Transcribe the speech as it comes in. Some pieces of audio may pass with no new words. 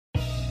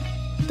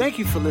Thank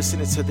you for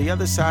listening to the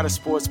Other Side of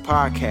Sports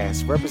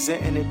podcast,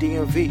 representing the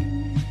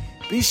DMV.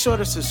 Be sure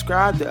to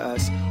subscribe to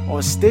us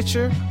on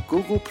Stitcher,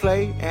 Google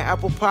Play, and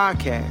Apple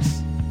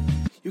Podcasts.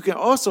 You can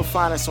also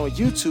find us on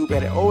YouTube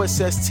at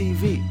OSS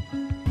TV.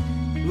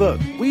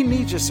 Look, we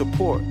need your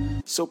support,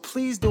 so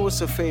please do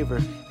us a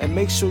favor and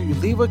make sure you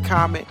leave a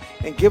comment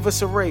and give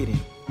us a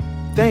rating.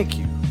 Thank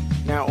you.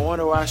 Now on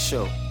to our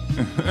show.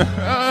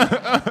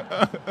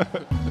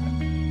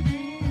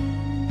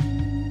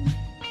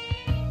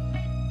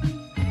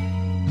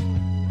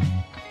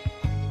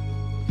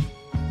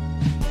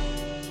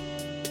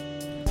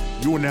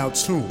 You are now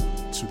tuned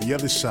to The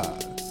Other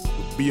Side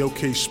with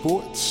BOK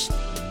Sports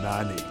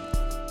 980.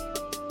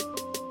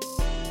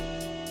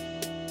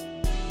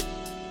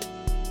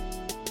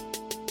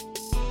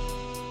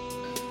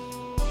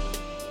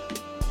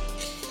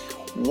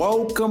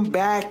 Welcome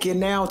back. You're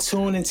now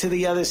tuned into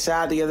The Other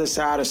Side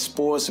of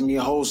Sports. I'm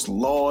your host,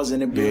 Laws,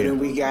 in the building.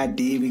 We got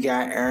D, we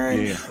got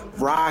Aaron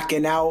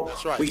rocking out.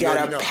 That's right. We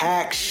got a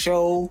packed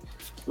show.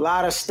 A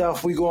lot of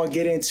stuff we're going to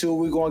get into.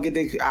 We're going to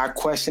get our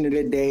question of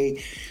the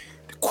day.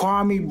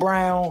 Kwame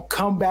Brown,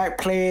 comeback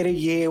player of the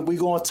year. We're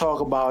going to talk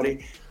about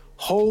it.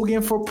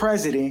 Hogan for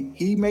president.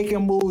 He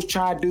making moves,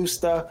 trying to do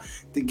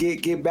stuff to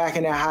get back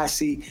in that hot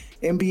seat.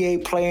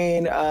 NBA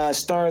playing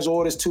Stearns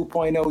Orders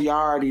 2.0. You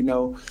already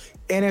know.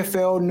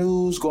 NFL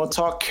news, going to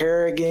talk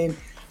Kerrigan,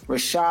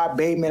 Rashad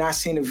Bateman. I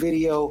seen a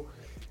video.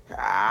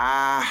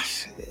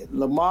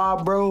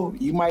 Lamar, bro,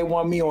 you might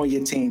want me on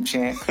your team,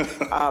 champ.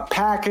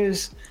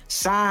 Packers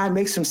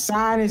make some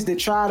signings to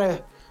try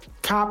to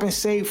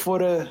compensate for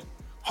the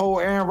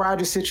whole Aaron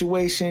Rodgers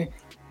situation.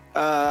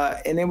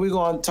 And then we're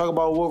going to talk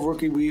about what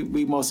rookie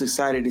we most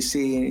excited to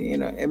see,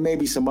 and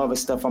maybe some other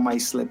stuff I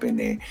might slip in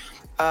there.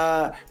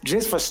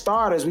 Just for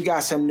starters, we got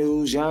some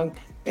news, Young.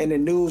 In the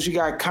news, you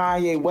got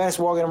Kanye West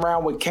walking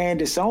around with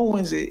Candace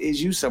Owens.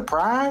 Is you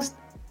surprised?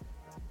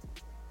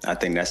 I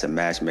think that's a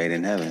match made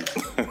in heaven.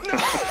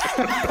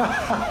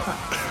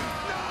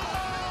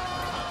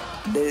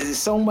 There's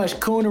so much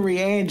coonery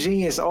and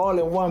genius all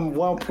in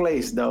one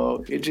place,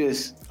 dog. It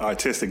just...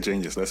 Artistic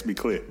genius, let's be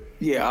clear.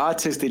 Yeah,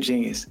 artistic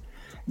genius.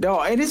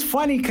 Dog, and it's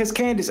funny because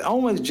Candace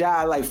Owens'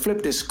 job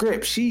flipped the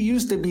script. She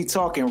used to be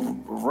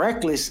talking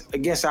reckless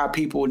against our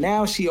people.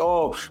 Now she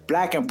all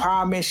black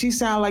empowerment. She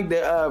sound like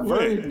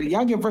the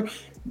younger version.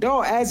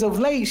 Dog, as of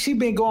late, she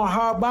been going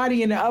hard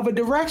body in the other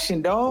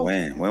direction, dog.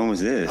 When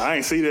was this? I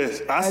ain't see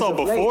this. I saw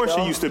before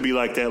she used to be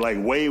like that,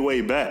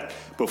 way back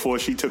before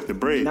she took the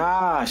break.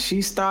 Nah,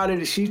 she trying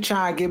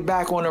to get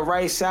back on the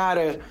right side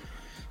of.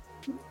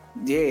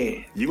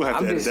 Yeah, you gonna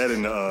have to edit that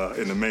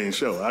in the main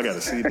show. I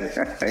gotta see this.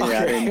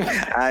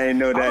 Yeah, I didn't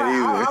know that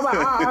either. I'm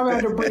gonna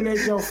have to bring that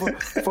show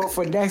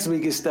for next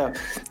week and stuff.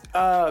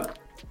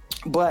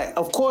 But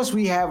of course,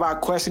 we have our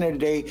question of the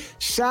day.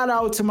 Shout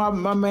out to my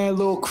man,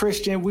 Lil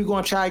Christian. We're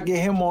gonna try to get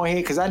him on here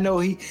because I know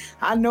he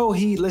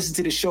listens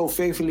to the show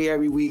faithfully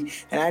every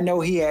week, and I know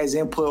he has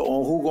input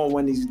on who gonna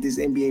win these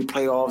NBA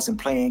playoffs and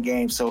playing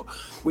games. So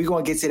we're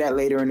gonna get to that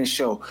later in the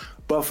show.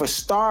 But for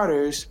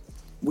starters,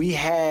 we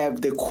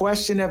have the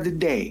question of the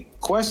day.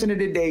 Question of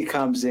the day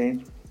comes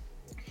in.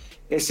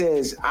 It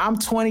says, I'm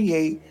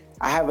 28.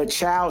 I have a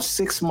child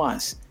 6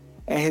 months.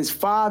 And his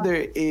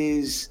father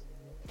is...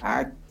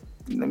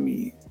 Let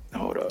me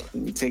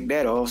take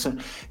that off. So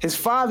his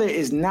father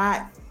is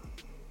not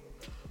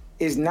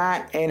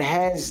and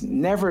has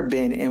never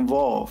been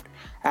involved.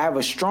 I have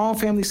a strong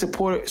family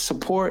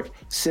support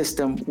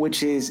system,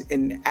 which is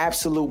an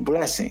absolute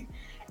blessing.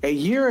 A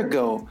year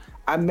ago,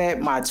 I met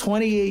my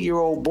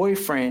 28-year-old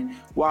boyfriend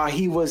while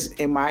he was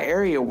in my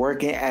area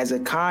working as a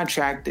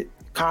contract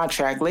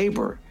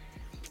laborer.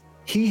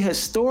 He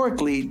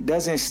historically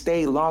doesn't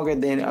stay longer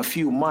than a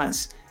few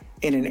months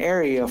in an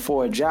area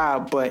for a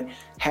job, but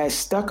has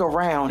stuck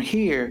around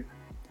here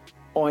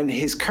on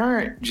his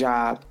current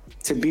job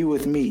to be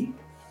with me.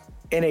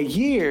 In a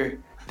year,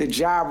 the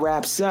job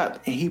wraps up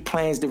and he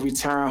plans to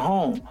return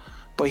home,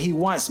 but he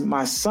wants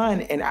my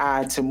son and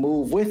I to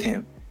move with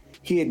him.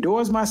 He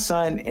adores my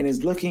son and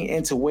is looking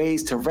into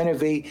ways to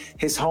renovate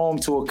his home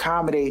to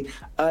accommodate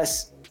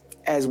us,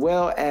 as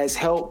well as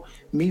help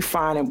me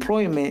find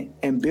employment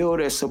and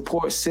build a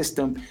support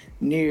system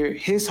near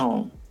his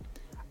home.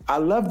 I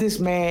love this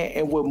man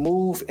and would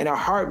move in a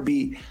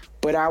heartbeat,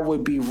 but would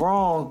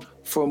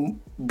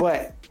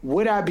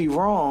I be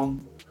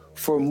wrong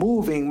for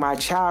moving my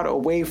child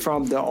away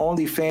from the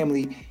only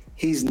family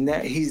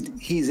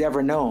he's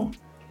ever known?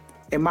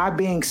 Am I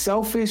being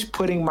selfish,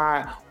 putting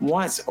my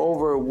wants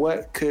over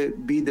what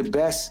could be the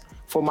best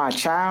for my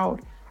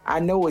child? I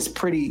know it's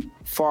pretty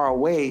far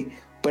away,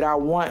 but I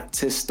want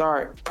to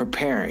start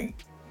preparing.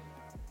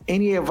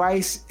 Any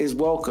advice is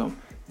welcome.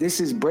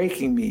 This is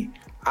breaking me.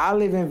 I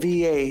live in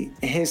VA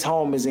and his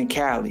home is in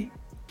Cali.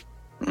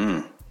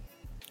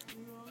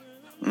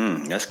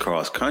 That's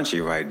cross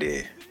country right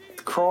there.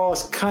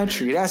 Cross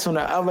country. That's on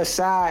the other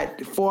side,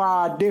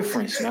 4-hour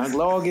difference.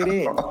 Log it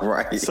in.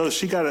 Right. So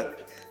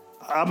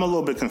I'm a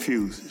little bit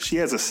confused. She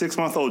has a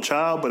 6-month-old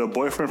child, but a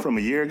boyfriend from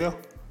a year ago?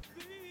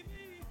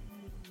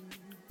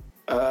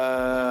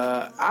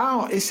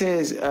 It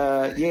says,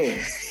 yeah.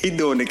 He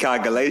doing the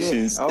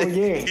calculations. Yeah. Oh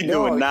yeah. He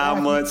doing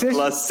 9 months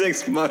plus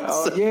 6 months.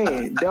 Oh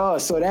yeah, dog.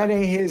 So that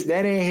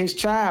ain't his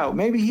child.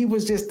 Maybe he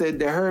was just the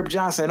Herb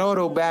Johnson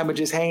Auto Bama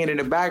just hanging in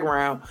the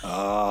background.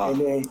 And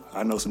then,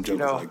 I know some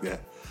jokers like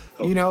that.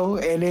 Okay. You know,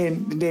 and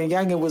then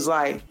Youngin was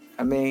like,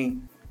 I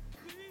mean,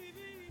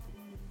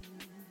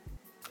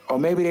 or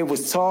maybe they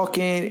was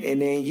talking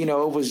and then, you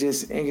know, it was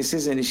just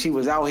inconsistent and she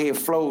was out here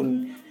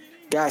floating,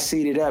 got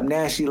seated up.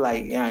 Now she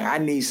like, I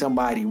need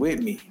somebody with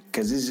me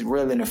because this is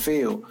real in the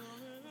field.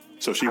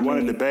 So she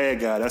wanted the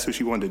bad guy. That's who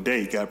she wanted to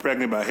date. Got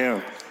pregnant by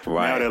him.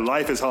 Right. Now that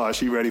life is hard,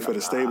 she ready for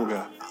the stable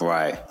guy.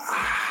 Right.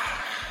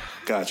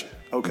 Gotcha.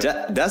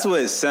 Okay. That's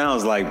what it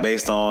sounds like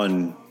based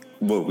on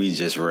what we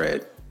just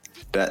read.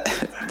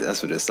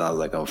 That's what it sounds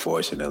like,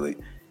 unfortunately.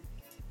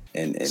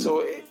 And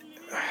so,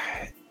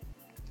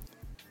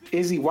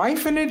 is he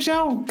wifing it,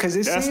 Joe? Because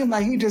it seemed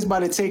like he just about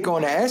to take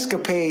on an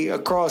escapade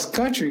across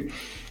country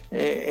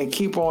and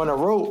keep her on a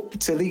rope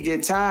till he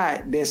get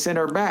tired, then send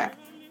her back.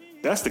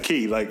 That's the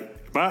key.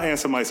 Like, my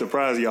answer might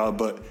surprise y'all,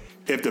 but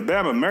if the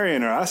Bama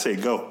marrying her, I say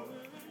go.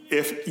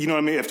 If, you know what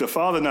I mean, if the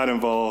father not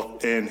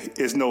involved and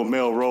it's no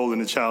male role in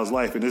the child's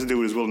life and this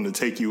dude is willing to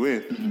take you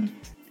in,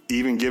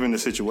 even given the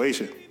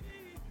situation,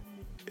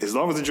 as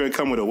long as the joint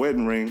come with a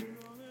wedding ring,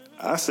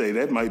 I say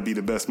that might be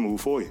the best move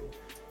for you.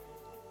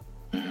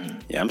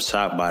 Yeah, I'm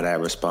shocked by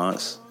that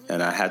response,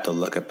 and I have to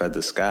look up at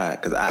the sky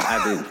because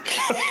I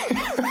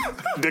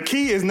didn't. The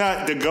key is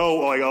not to go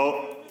like,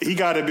 oh, he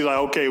got to be like,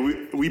 okay,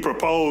 we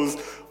propose,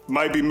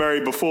 might be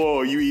married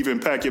before you even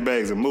pack your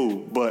bags and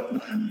move,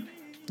 but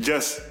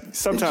just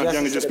sometimes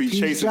young just be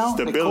chasing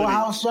stability.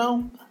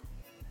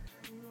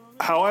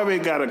 However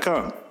it got to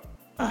come.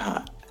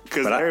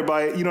 Because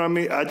everybody, you know what I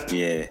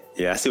mean?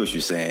 Yeah, I see what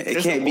you're saying.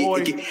 It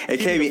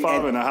can't be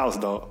father in the house,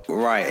 dog.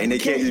 Right, and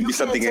it can't just be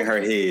something in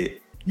her head.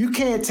 You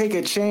can't take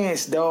a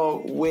chance,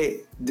 dog,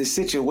 with the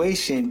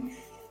situation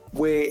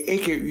where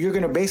you're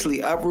gonna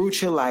basically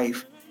uproot your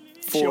life.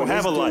 She don't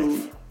have a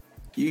life.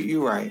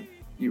 You're right.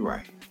 You're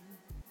right.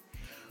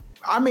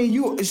 I mean,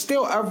 you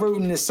still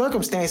uprooting the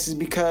circumstances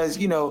because,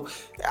 you know,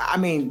 I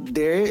mean,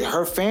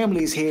 her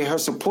family's here, her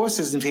support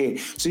system's here.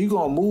 So you're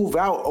going to move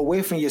out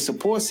away from your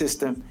support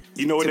system.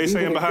 You know what they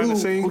saying behind the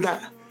scenes?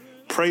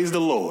 Praise the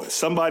Lord.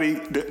 Somebody,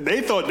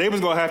 they thought they was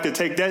going to have to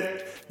take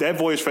that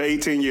voice for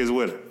 18 years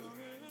with her.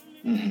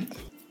 Mm-hmm.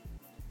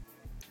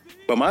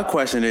 But my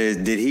question is,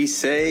 did he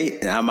say,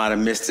 and I might have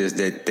missed this,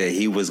 that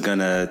he was going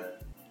to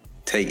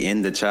take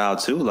in the child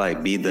too?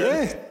 Like be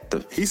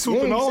he's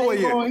swooping all the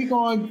way in. He's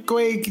going to go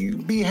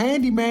ahead, be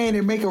handyman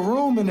and make a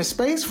room in the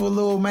space for a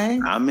little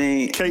man. I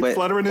mean, cake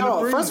fluttering in the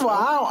breeze. First of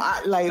all,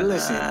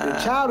 listen, the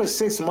child is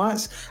 6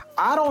 months.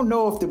 I don't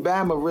know if the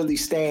Bama really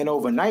staying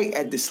overnight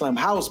at the Slim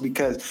house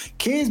because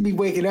kids be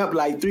waking up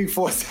like 3-4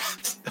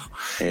 times.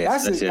 Yeah,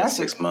 that's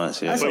 6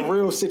 months. Yeah. That's a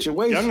real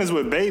situation. Youngins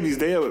with babies,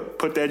 they'll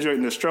put that joint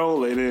in the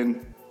stroller and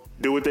then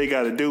do what they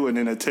got to do and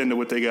then attend to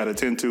what they got to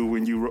attend to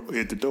when you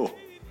hit the door.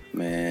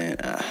 Man,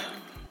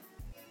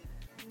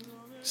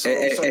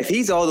 if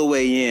he's all the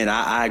way in,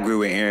 I agree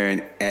with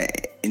Aaron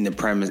in the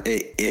premise.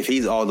 If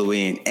he's all the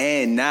way in,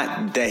 and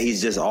not that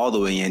he's just all the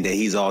way in, that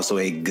he's also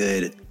a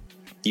good,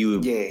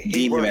 deem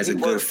him as a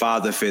good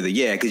father figure.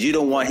 Yeah, because you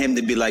don't want him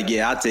to be like,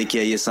 yeah, I'll take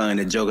care of your son and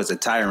the Joker's a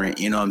tyrant.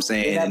 You know what I'm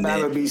saying? And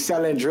that would be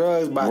selling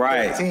drugs by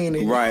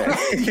 13. Right.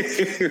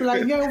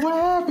 Like, yo, what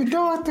happened,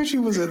 dog? I thought she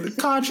was a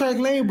contract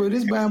labor.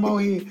 This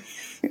Bama here.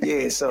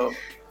 Yeah, so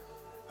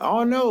I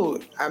don't know.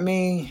 I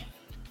mean,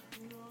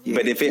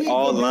 but if it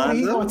all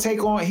lines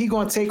up, he's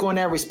gonna take on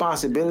that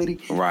responsibility.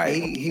 Right.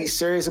 He's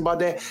serious about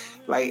that.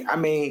 Like, I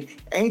mean,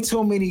 ain't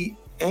too many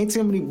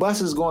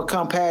buses gonna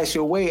come past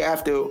your way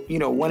after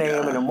 1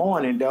 a.m. in the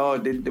morning,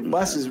 dog. The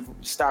buses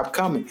stop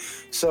coming.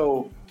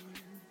 So.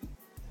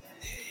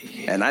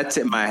 And I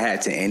tip my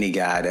hat to any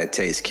guy that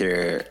takes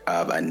care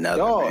of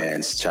another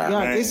man's child.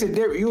 Yeah,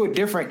 you're a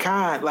different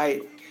kind.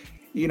 Like,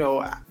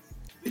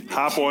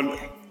 hop on,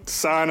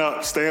 sign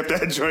up, stamp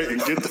that joint,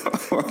 and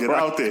get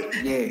out there.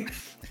 Yeah.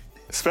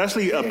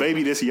 Especially a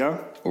baby this young.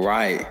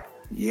 Right.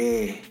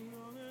 Yeah.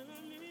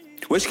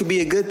 Which could be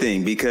a good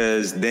thing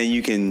because then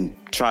you can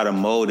try to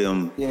mold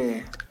him.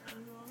 Yeah.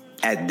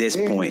 At this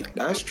point.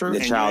 That's true. The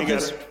child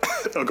just.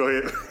 Oh, go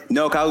ahead.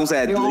 No, I was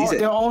gonna say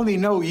they'll only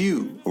know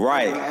you.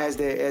 Right. As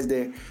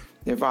their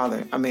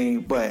father. I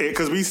mean, but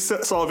because we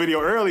saw a video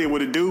earlier where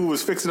the dude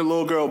was fixing the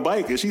little girl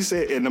bike, and she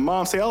said, and the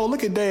mom said, "Oh,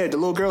 look at dad." The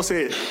little girl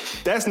said,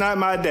 "That's not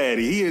my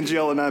daddy. He in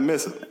jail and I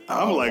miss him."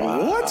 I'm like,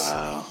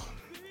 what?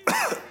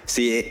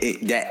 See,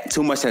 that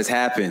too much has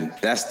happened.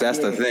 That's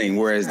the thing.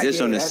 Whereas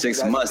this on the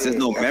 6 months, there's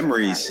no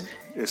memories.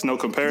 It's no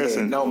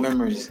comparison. No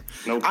memories.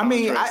 No. I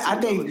mean, I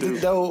think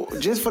though,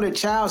 just for the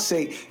child's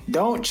sake,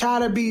 don't try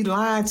to be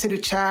lying to the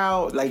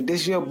child. Like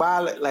this, your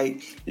body.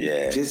 Like,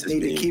 just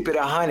need to keep it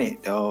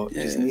 100, though.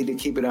 Yeah. Just need to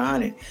keep it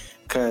 100,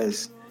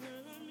 because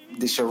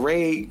the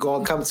charade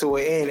gonna come to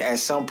an end at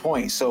some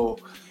point. So,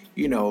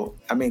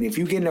 I mean, if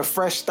you getting a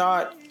fresh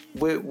start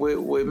with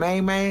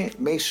main man,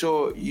 make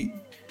sure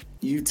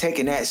you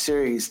taking that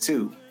serious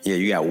too. Yeah,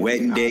 you got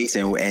wedding dates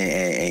and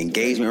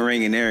engagement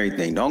ring and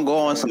everything. Don't go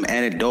on some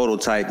anecdotal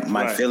type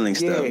my feeling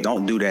stuff.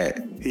 Don't do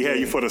that. He had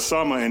you for the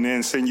summer and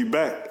then send you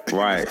back.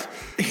 Right.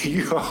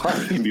 You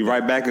be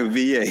right back in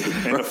VA.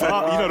 And the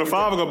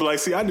father gonna be like,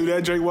 see, I knew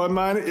that Drake wasn't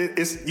mine.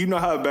 It's you know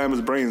how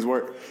Bama's brains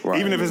work. Right.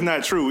 Even if it's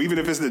not true, even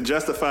if it's to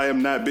justify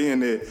him not being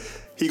there,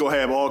 he gonna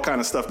have all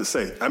kind of stuff to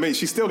say. I mean,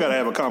 she still gotta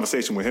have a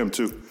conversation with him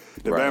too.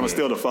 Bama's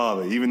still the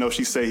father, even though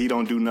she say he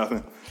don't do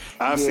nothing.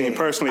 I've seen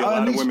personally a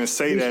lot of women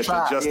say that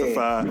to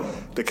justify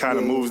the kind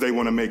of moves they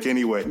want to make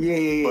anyway.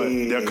 But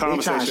their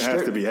conversation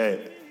has to be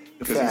had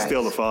because he's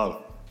still the father,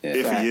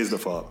 if he is the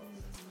father.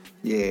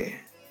 Yeah.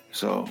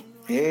 So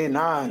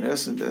that's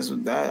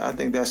that. I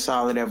think that's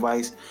solid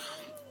advice.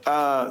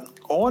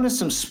 On to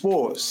some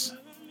sports.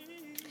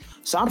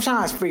 So I'm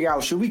trying to figure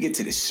out, should we get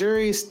to the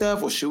serious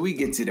stuff or should we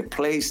get to the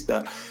play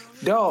stuff?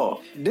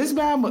 Dog, this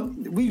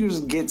Bama, we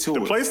just get to it.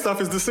 The play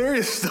stuff is the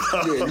serious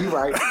stuff. Yeah, you're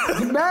right.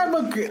 The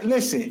Bama,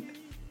 listen,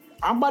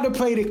 I'm about to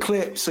play the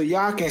clip so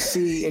y'all can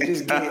see and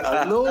just get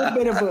a little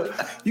bit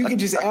of you can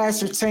just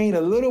ascertain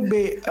a little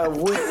bit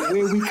of where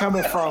we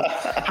coming from.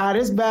 How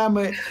this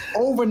Bama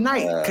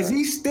overnight, because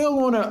he's still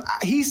on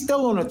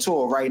a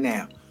tour right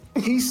now.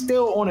 He's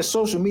still on a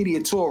social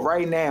media tour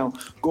right now,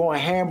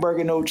 going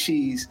hamburger no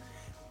cheese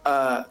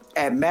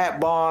at Matt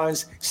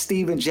Barnes,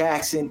 Steven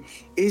Jackson.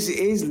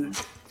 Is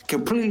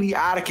completely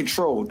out of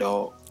control,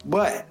 dog.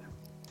 But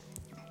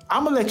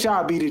I'm gonna let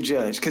y'all be the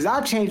judge because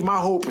I changed my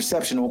whole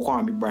perception on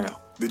Kwame Brown.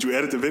 Did you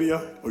edit the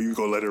video or you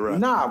gonna let it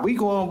run? Nah, we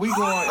going. If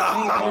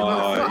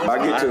I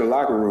get to the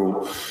locker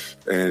room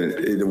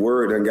and the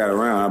word that got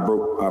around,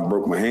 I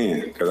broke my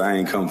hand because I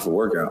ain't come for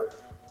workout.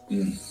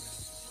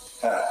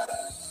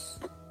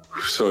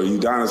 So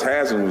Udonis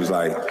Haslam was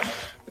like,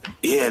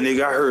 yeah,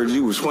 nigga, I heard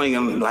you was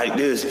swinging like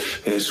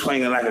this and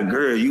swinging like a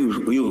girl.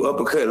 You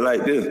uppercut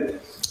like this.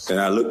 And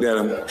I looked at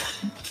him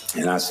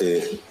and I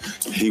said,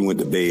 he went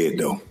to bed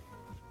though.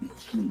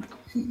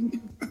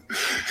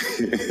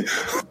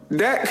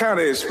 That kind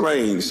of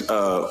explains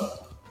the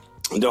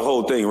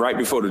whole thing. Right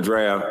before the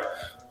draft,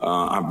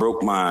 I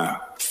broke my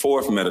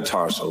fourth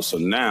metatarsal. So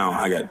now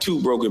I got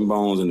 2 broken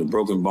bones and a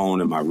broken bone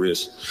in my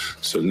wrist.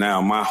 So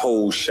now my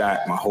whole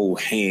shot, my whole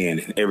hand,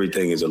 and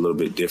everything is a little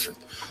bit different.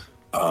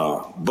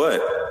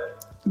 But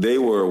they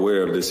were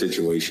aware of the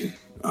situation.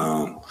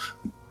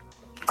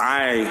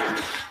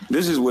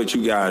 This is what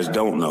you guys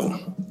don't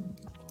know.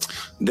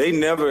 They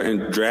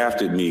never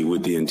drafted me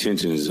with the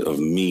intentions of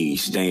me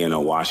staying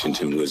on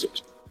Washington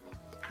Wizards.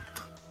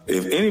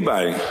 If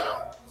anybody,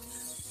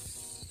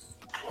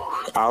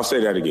 I'll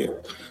say that again.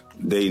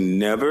 They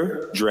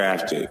never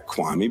drafted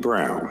Kwame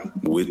Brown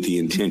with the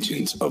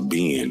intentions of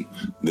being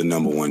the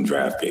number 1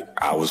 draft pick.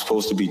 I was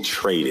supposed to be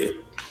traded.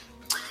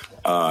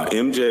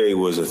 MJ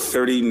was a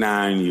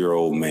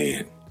 39-year-old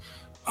man.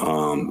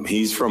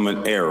 He's from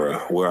an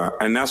era where,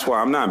 and that's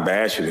why I'm not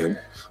bashing him.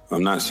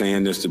 I'm not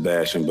saying this to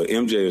bash him, but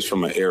MJ is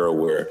from an era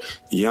where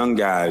young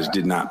guys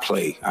did not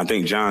play. I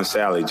think John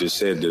Sally just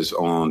said this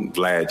on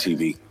Vlad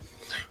TV.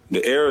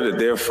 The era that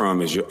they're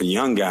from is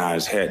young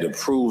guys had to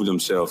prove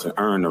themselves and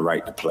earn the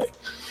right to play.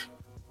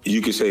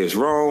 You could say it's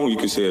wrong, you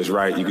could say it's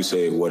right, you could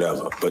say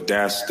whatever, but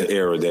that's the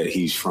era that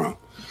he's from.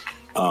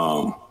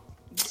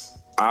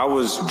 I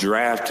was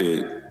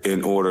drafted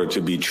in order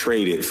to be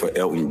traded for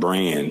Elton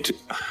Brand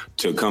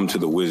to come to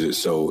the Wizards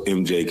so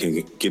MJ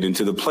can get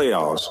into the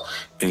playoffs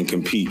and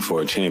compete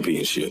for a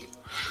championship.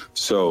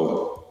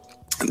 So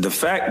the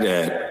fact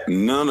that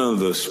none of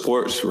the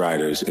sports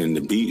writers and the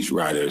beats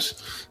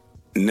writers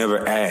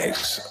never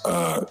asked,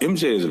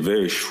 MJ is a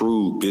very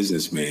shrewd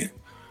businessman.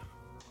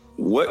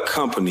 What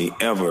company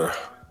ever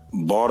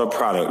bought a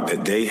product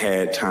that they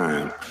had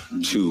time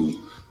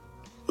to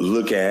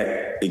look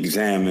at,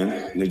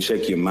 examine, they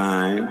check your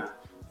mind,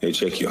 they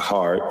check your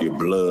heart, your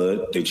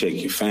blood, they check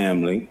your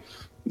family,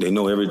 they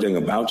know everything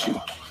about you.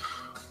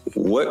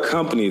 What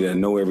company that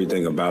know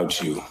everything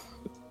about you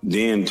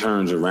then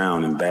turns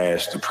around and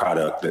bash the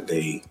product that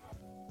they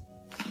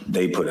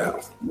put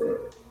out?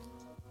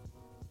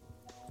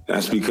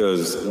 That's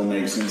because it don't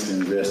make sense to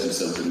invest in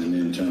something and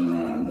then turn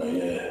around. But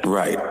yeah.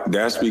 Right.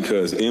 That's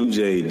because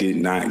MJ did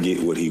not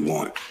get what he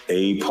wanted.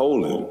 Abe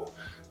Pollin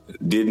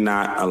did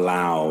not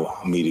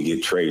allow me to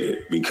get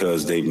traded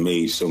because they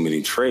made so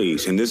many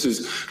trades. And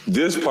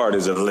this part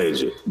is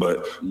alleged,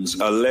 but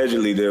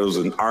allegedly there was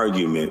an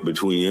argument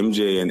between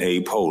MJ and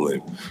Abe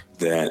Pollin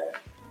that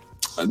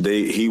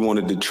he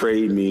wanted to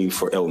trade me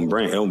for Elton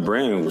Brand. Elton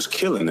Brand was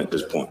killing at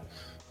this point.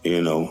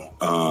 You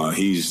know,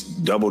 he's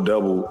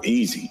double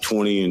easy,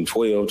 20 and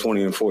 12,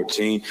 20 and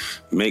 14,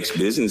 makes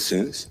business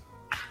sense.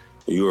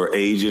 You're an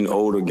aging,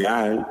 older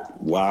guy.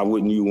 Why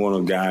wouldn't you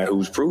want a guy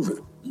who's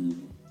proven?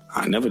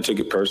 I never took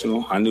it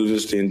personal. I knew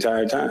this the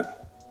entire time.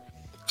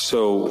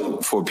 So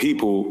for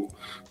people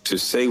to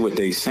say what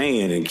they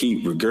saying and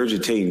keep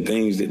regurgitating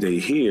things that they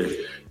hear,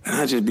 and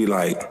I just be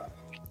like,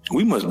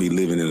 we must be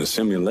living in a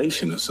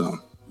simulation or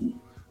something.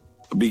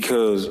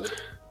 Because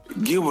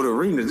Gilbert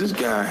Arenas, this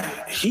guy,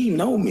 he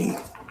know me.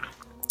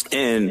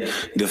 And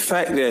the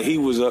fact that he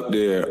was up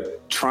there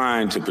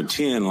trying to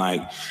pretend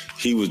like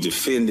he was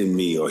defending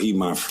me or he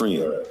my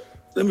friend.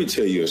 Let me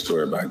tell you a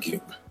story about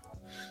Gilbert.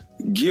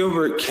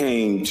 Gilbert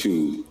came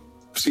to,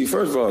 see,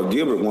 first of all,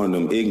 Gilbert one of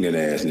them ignorant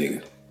ass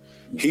niggas.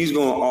 He's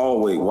going to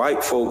always,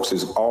 white folks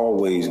is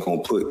always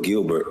going to put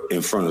Gilbert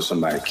in front of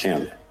somebody's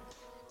camera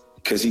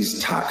because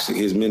he's toxic.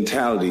 His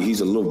mentality,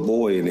 he's a little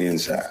boy in the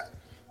inside.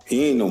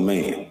 He ain't no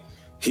man.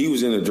 He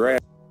was in a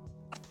draft.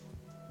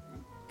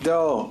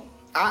 Though,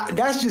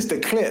 that's just a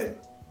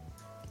clip.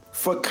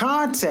 For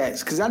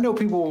context, because I know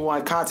people will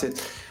want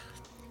context,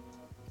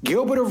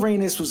 Gilbert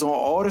Arenas was on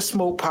All the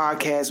Smoke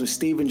podcast with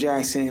Steven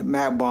Jackson,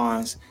 Matt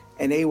Barnes,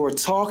 and they were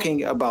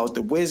talking about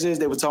the Wizards.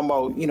 They were talking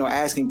about,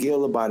 asking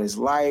Gil about his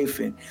life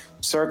and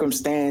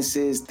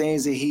circumstances,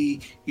 things that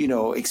he,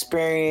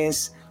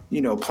 experienced,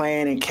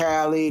 playing in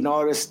Cali and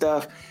all this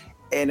stuff.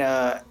 And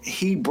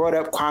he brought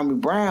up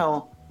Kwame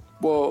Brown.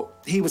 Well,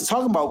 he was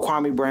talking about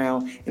Kwame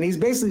Brown, and he's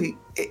basically,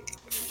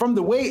 from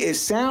the way it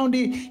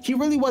sounded, he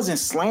really wasn't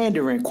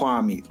slandering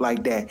Kwame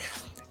like that.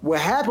 What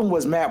happened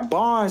was Matt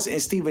Barnes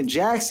and Steven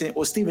Jackson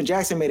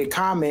made a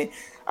comment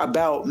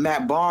about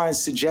Matt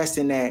Barnes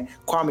suggesting that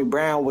Kwame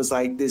Brown was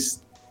like this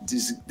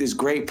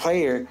great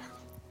player,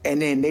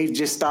 and then they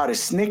just started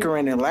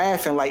snickering and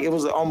laughing, like it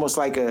was almost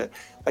like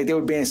they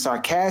were being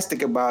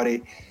sarcastic about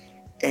it.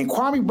 And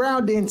Kwame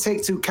Brown didn't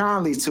take too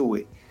kindly to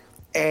it.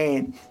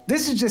 And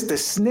this is just a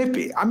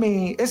snippet. I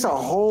mean, it's a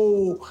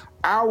whole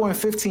hour and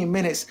 15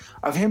 minutes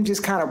of him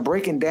just kind of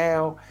breaking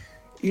down.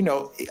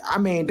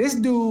 This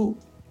dude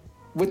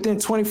within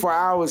 24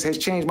 hours has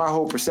changed my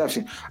whole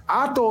perception.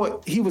 I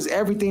thought he was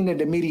everything that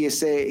the media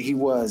said he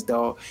was,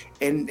 dog.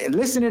 And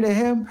listening to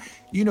him,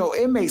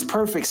 it makes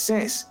perfect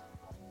sense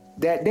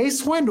that they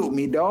swindled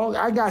me, dog.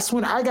 I got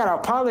swindled. I got to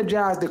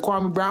apologize to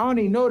Kwame Brown. I don't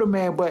even know the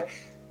man, but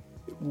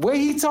where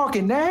he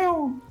talking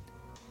now,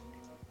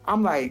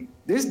 I'm like,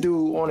 this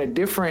dude on a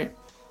different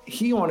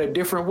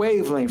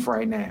wavelength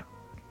right now.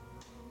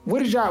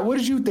 What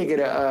did you think of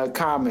the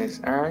comments,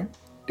 Aaron?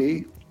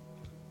 D?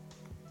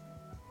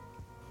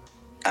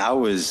 I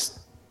was,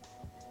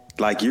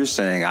 like you're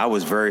saying, I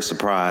was very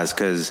surprised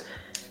because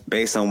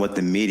based on what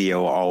the media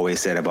always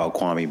said about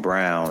Kwame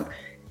Brown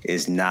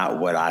is not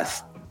what I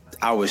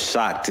was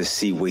shocked to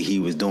see what he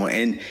was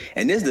doing.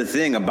 And this is the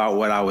thing about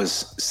what I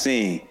was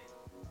seeing.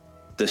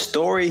 The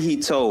story he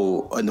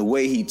told and the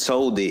way he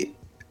told it,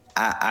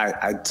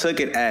 I took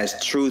it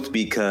as truth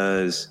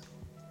because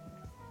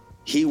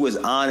he was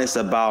honest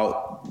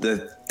about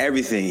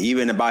everything,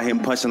 even about him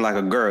punching like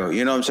a girl.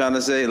 You know what I'm trying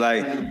to say?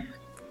 Like,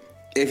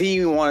 if he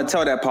even wanted to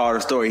tell that part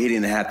of the story, he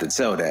didn't have to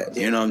tell that.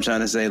 You know what I'm trying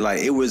to say?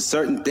 Like, it was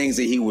certain things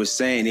that he was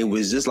saying. It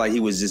was just like he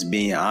was just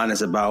being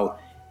honest about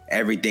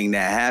everything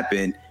that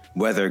happened,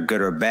 whether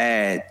good or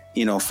bad,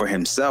 for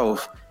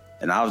himself.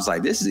 And I was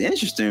like, this is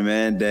interesting,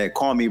 man, that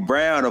Kwame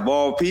Brown, of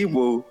all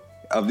people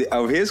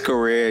of his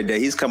career, that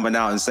he's coming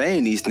out and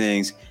saying these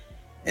things.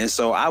 And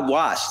so I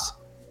watched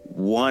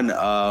one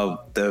of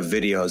the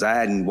videos. I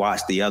hadn't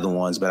watched the other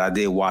ones, but I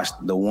did watch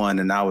the one.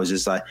 And I was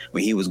just like,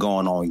 when he was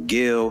going on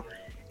Gil,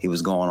 he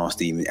was going on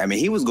Steven. I mean,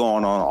 he was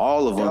going on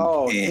all of them.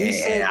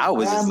 And I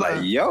was just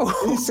like, yo.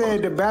 He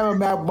said the Bama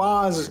Matt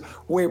Barnes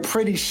wear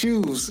pretty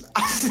shoes.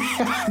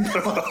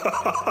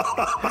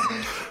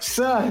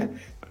 Son,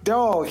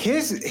 dog,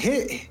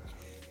 hey,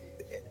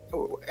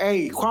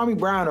 Kwame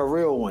Brown a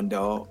real one,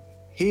 dog.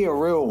 He a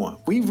real one.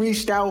 We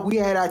reached out. We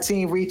had our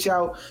team reach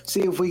out,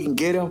 see if we can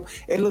get him.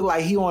 It looked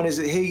like he on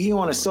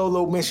a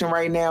solo mission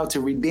right now to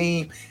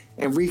redeem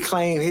and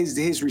reclaim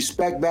his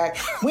respect back.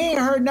 We ain't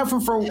heard nothing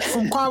from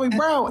Kwame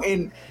Brown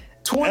in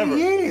 20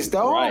 years,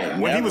 dog. Right,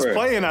 when he was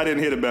playing, I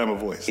didn't hear the Bama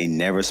voice. He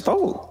never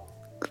spoke.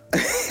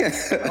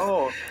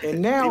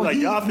 And now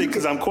y'all think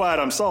because I'm quiet,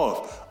 I'm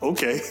soft.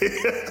 Okay.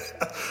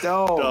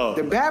 Dog.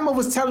 The Bama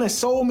was telling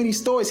so many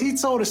stories. He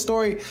told a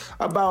story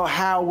about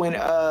how when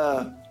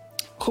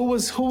who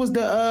was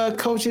the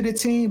coach of the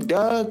team?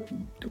 Doug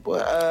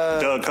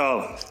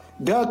Collins.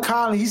 Doug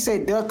Collins. He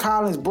said Doug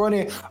Collins brought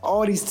in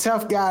all these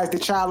tough guys to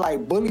try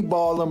like bully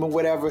ball them or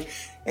whatever.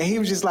 And he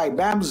was just like,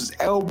 Bama was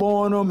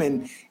elbowing them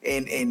and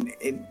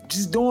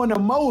just doing the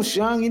most,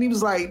 young. And he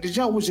was like, the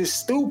jump was just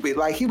stupid.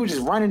 Like, he was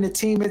just running the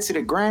team into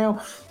the ground.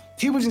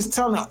 He was just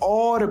telling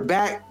all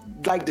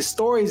the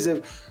stories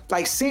of,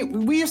 like,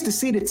 we used to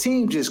see the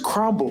team just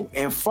crumble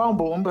and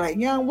fumble. I'm like,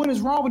 young, what is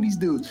wrong with these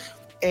dudes?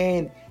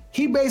 And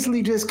he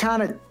basically just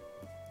kind of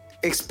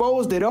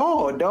exposed it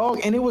all,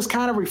 dog. And it was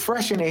kind of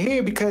refreshing to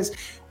hear because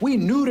we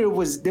knew there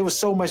was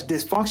so much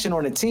dysfunction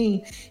on the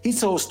team. He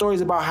told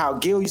stories about how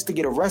Gil used to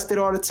get arrested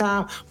all the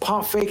time,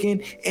 pump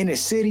faking in the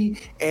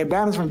city, and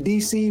Bama's from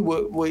DC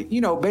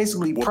would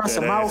basically press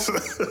him out.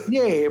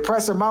 Yeah,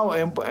 press him out,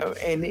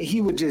 and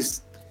he would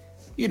just,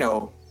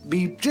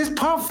 be just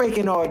pump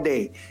faking all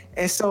day.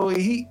 And so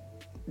listen,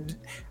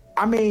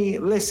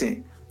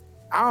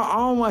 I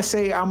don't want to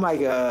say I'm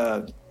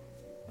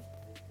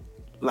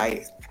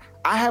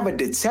I have a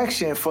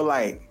detection for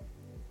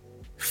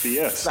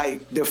BS.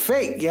 Like the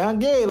fake, young,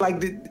 yeah, like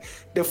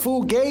the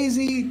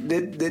fugazi,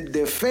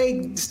 the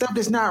fake stuff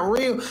that's not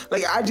real.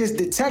 Like I just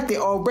detected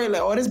already.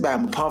 Like, this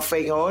Bama pump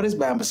faking. This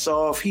Bama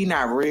soft. He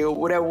not real.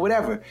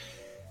 Whatever.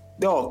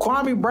 Dog,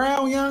 Kwame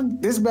Brown,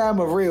 young, this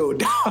Bama real,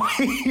 dog.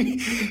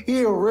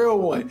 He a real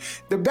one.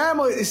 The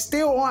Bama is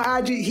still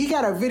on IG. He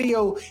got a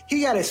video.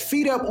 He got his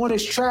feet up on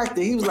his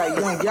tractor. He was like,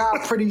 young, y'all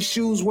pretty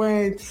shoes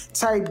wearing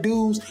type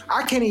dudes.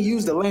 I can't even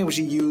use the language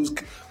he used,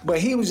 but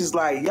he was just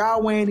like,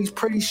 y'all wearing these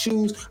pretty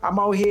shoes. I'm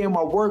out here in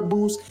my work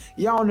boots.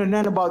 Y'all don't know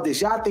nothing about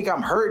this. Y'all think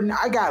I'm hurting.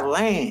 I got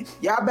land.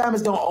 Y'all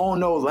Bamas don't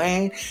own no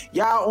land.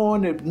 Y'all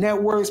on the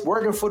networks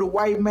working for the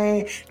white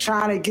man,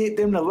 trying to get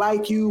them to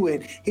like you.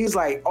 And he's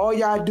like, all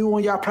y'all do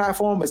on y'all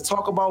platform is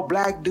talk about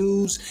black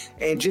dudes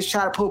and just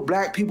try to put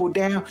black people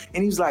down.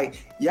 And he's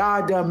like,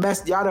 y'all done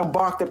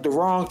barked up the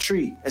wrong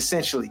tree,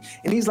 essentially.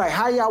 And he's like,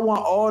 how y'all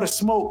want all the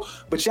smoke,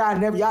 but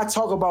y'all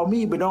talk about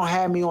me, but don't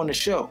have me on the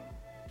show.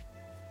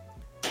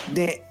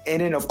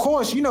 Then of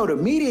course, you know, the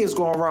media is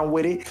going to run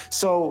with it.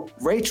 So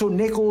Rachel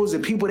Nichols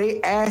and people,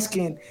 they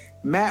asking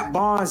Matt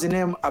Barnes and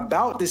them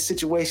about this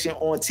situation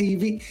on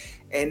TV.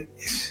 And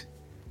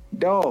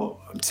dog,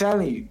 I'm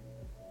telling you,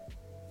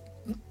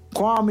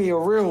 Kwame a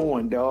real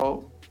one,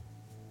 dog.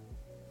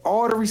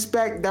 All the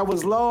respect that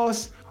was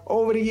lost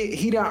over the year,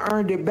 he done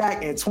earned it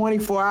back in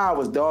 24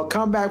 hours, dog.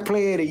 Comeback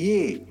player of the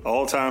year.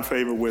 All-time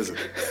favorite Wizard.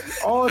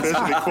 All-time.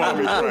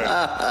 Kwame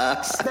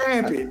Brown.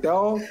 Stamp it,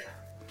 dog.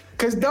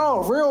 Because,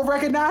 dog, real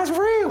recognize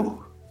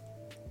real.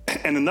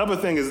 And another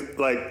thing is,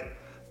 like,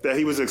 that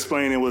he was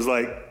explaining was,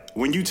 like,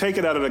 when you take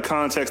it out of the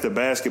context of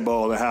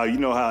basketball and how, you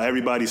know, how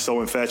everybody's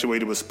so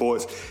infatuated with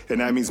sports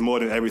and that means more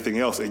than everything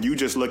else, and you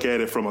just look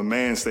at it from a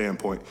man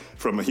standpoint,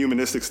 from a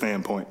humanistic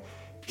standpoint,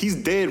 he's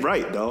dead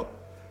right, dog.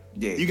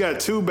 Yeah. You got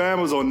two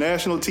Bamas on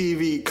national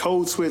TV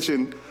code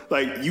switching.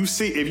 Like, you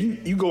see,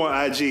 if you go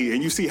on IG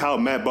and you see how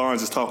Matt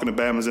Barnes is talking to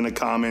Bamas in the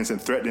comments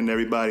and threatening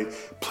everybody,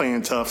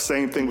 playing tough.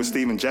 Same thing with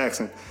Steven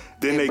Jackson.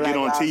 Then they get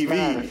on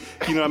TV,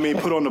 you know what I mean,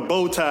 put on the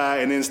bow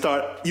tie and then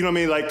start, you know what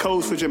I mean, like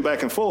code switching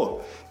back and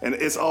forth. And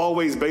it's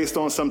always based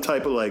on some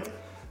type of like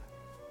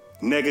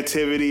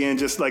negativity and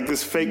just like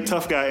this fake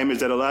tough guy image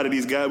that a lot of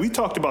these guys, we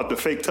talked about the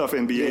fake tough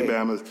NBA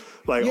Bamas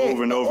like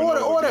over and over and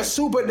over. Or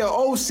the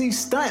OC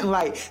stunt,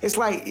 like it's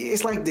like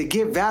to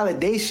get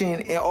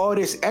validation and all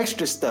this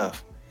extra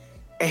stuff.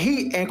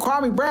 And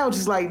Kwame Brown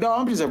just like,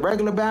 dog, I'm just a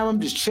regular Bama, I'm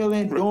just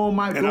chilling, doing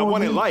my And I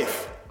wanted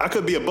life. I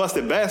could be a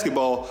busted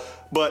basketball,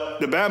 but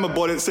the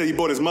Bama said he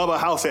bought his mother a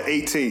house at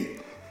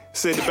 18.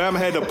 Said the Bama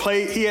had to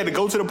play, he had to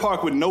go to the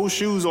park with no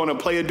shoes on and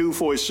play a dude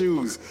for his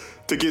shoes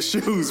to get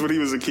shoes when he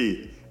was a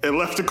kid. And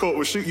left the court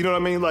with shoes, you know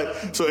what I mean?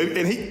 Like, so,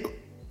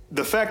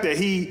 the fact that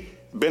he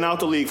been out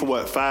the league for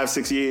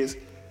 5-6 years,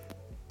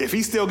 if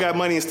he still got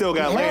money and still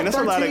got land, that's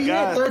a lot of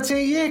guys.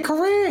 13-year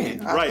career.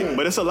 Right,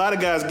 but it's a lot of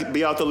guys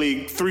be out the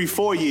league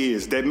 3-4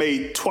 years that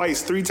made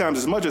 2-3 times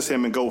as much as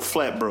him and go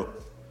flat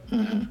broke.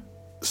 Mm-hmm.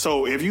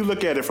 So if you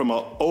look at it from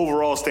an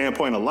overall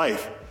standpoint of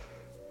life,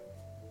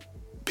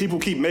 people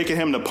keep making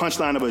him the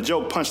punchline of a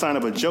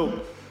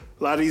joke.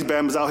 A lot of these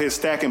Bamas out here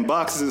stacking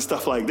boxes and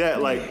stuff like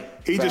that.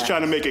 Like, he just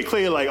trying to make it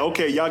clear, like,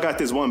 okay, y'all got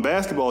this one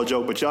basketball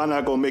joke, but y'all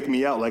not going to make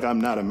me out like I'm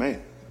not a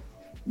man.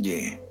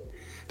 Yeah.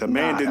 The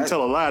man didn't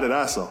tell a lie that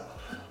I saw.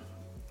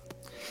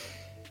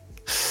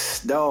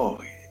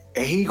 Dog.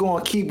 And he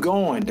gonna keep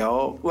going,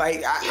 dog.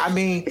 Like, I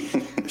mean,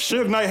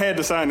 Suge Knight had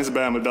to sign this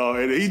Bama, dog.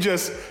 And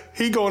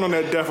he going on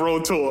that Death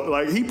Row tour.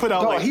 Like, he put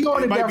out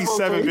it might be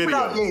 7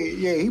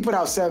 videos. He put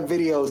out 7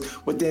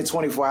 videos within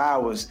 24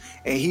 hours,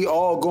 and he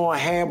all going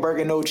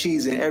hamburger no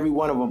cheese in every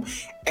one of them.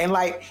 And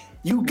like,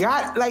 you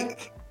got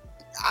like,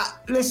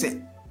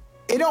 listen,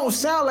 it don't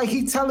sound like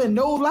he telling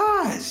no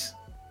lies.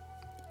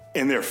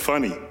 And they're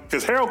funny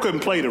because Harold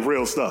couldn't play the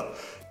real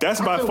stuff. That's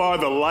by far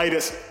the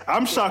lightest.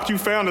 I'm shocked you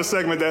found a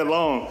segment that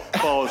long,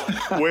 Paul,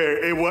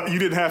 where you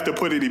didn't have to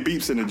put any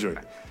beeps in the joint.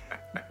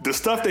 The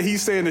stuff that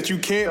he's saying that you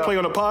can't play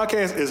on a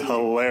podcast is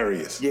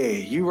hilarious. Yeah,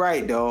 you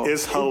right, dog.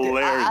 It's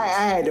hilarious. I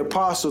had to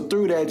parcel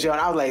through that, John.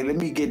 I was like, let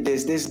me get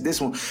this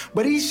one.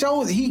 But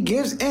he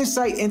gives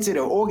insight into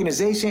the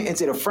organization,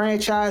 into the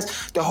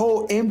franchise, the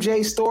whole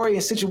MJ story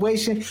and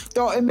situation.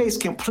 Dog, it makes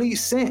complete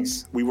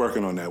sense. We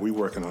working on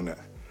that.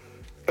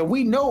 And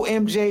we know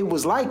MJ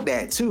was like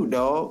that too,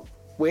 dog.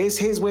 Where it's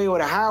his way or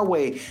the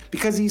highway,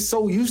 because he's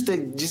so used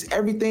to just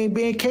everything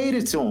being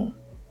catered to him.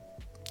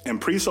 And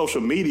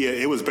pre-social media,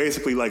 it was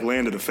basically like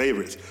land of the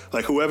favorites.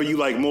 Like, whoever you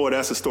like more,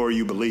 that's the story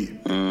you believe.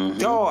 Mm-hmm.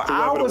 Dog,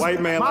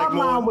 my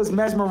mind was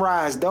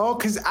mesmerized, dog,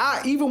 because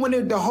even when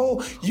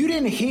you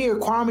didn't hear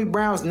Kwame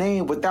Brown's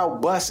name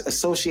without Bus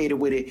associated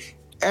with it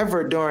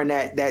ever during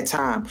that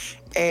time.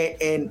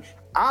 And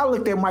I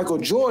looked at Michael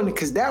Jordan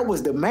because that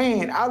was the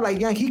man. I was like,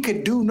 young, he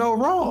could do no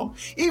wrong.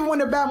 Even when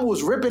the Bama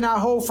was ripping our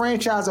whole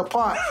franchise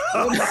apart,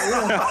 I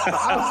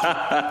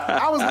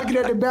was looking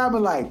at the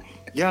Bama like,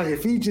 young,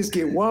 if he just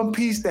get one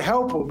piece to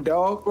help him,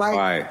 dog.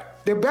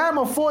 Like, the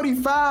Bama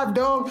 45,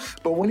 dog.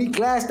 But when he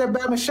glassed that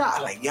Bama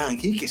shot, like, young,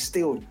 he can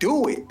still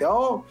do it,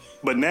 dog.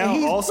 But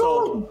now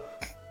also,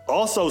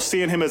 also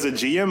seeing him as a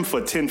GM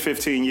for 10,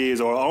 15 years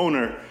or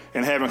owner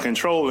and having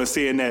control and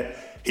seeing that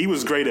he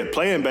was great at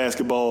playing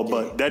basketball,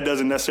 but that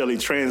doesn't necessarily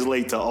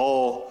translate to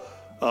all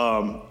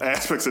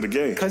aspects of the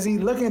game. Because he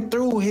looking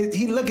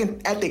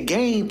at the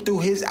game through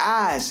his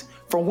eyes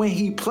from when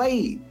he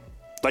played.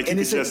 Like you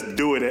can just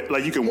do it.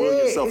 Like you can will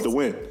yourself to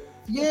win.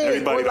 Yeah,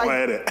 everybody don't like,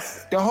 have it.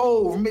 The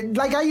whole,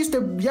 like I used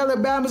to yell at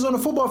Bama's on the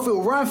football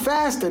field, run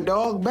faster,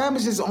 dog.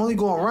 Bama's just only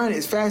going to run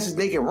as fast as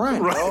they can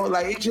run, right. Dog.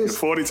 Like it just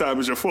 40 time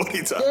is your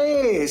 40 time.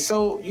 Yeah,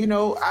 so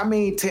I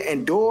mean, to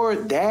endure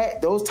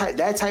that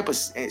type of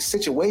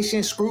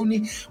situation,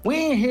 scrutiny, we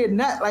ain't hear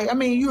not like. I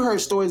mean, you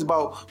heard stories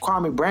about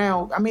Kwame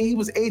Brown. I mean, he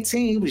was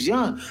 18, he was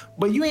young,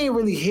 but you ain't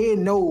really hear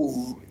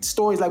no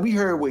stories like we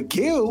heard with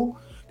Gil.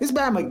 This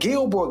Bama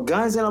Gil brought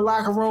guns in the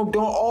locker room,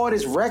 doing all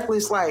this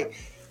reckless like.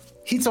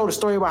 He told a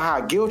story about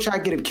how Gil tried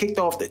to get him kicked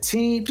off the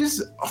team.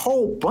 Just a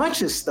whole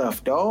bunch of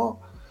stuff, dog.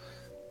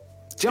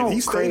 And he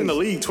stayed in the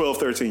league 12,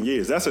 13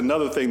 years. That's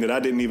another thing that I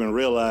didn't even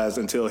realize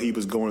until he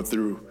was going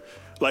through.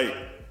 Like,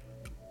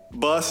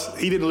 Bus,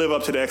 he didn't live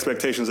up to the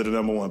expectations of the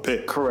number one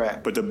pick.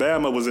 Correct. But the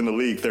Bama was in the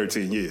league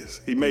 13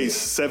 years. He made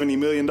 $70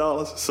 million,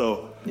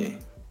 so. Yeah.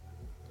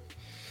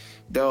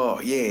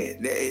 Dog,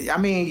 yeah. I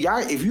mean, y'all,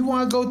 if you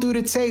want to go through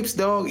the tapes,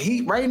 dog,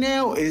 he right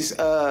now is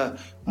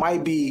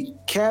might be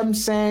Kevin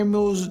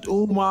Samuels,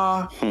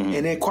 Umar, and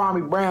then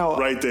Kwame Brown.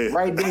 Right there.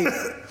 Right there.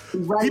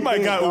 Right he might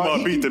there, got dog.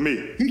 Umar beat to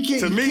me.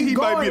 He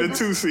might be the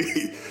 2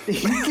 seed.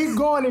 He keep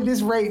going at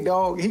this rate,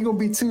 dog. He gonna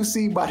be 2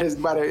 seed by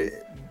the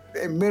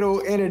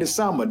middle end of the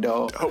summer,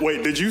 dog.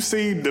 Wait, did you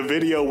see the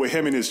video with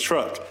him in his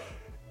truck?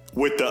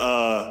 With the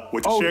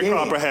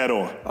sharecropper hat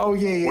on. Oh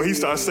yeah. Where he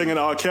starts singing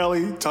R.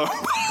 Kelly. Dog.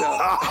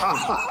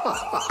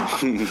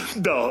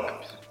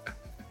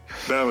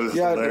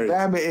 The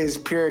Bama is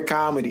pure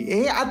comedy.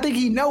 And I think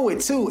he know it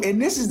too. And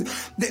this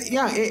is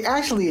it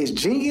actually is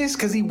genius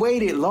because he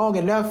waited long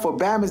enough for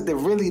Bama's to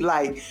really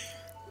like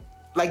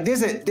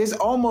there's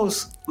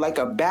almost like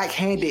a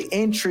backhanded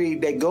entry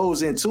that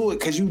goes into it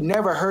because you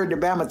never heard the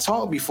Bama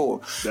talk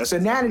before. So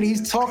now that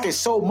he's talking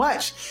so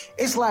much,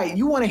 it's like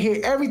you want to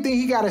hear everything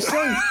he got to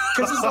say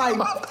because it's like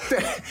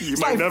you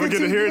might never get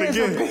to hear it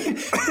again.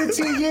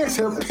 15 years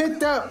of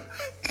pent up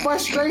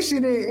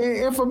frustration and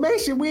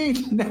information we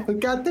ain't never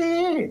got to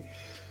hear.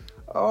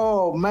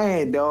 Oh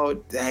man,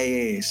 dog.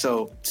 Hey,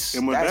 so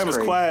and when Bama's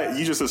quiet,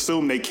 you just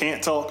assume they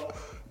can't talk.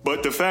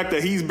 But the fact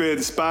that he's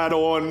been spied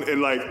on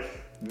and like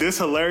this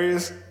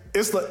hilarious,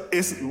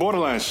 it's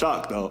borderline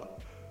shock though.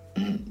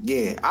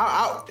 Yeah,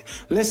 I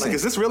listen. Like,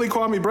 is this really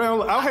Kwame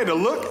Brown? I had to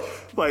look.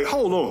 Like,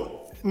 hold on,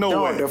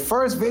 no way. The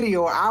first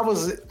video, I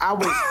was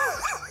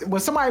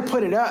when somebody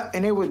put it up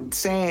and they were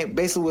saying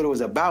basically what it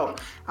was about.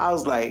 I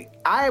was like,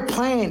 I had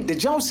planned. The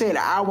Jones said an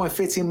hour and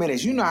 15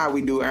 minutes. You know how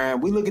we do,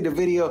 Aaron. We look at the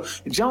video.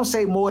 The Jones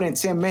say more than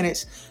 10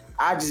 minutes.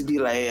 I just be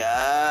like,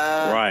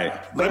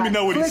 right. Let me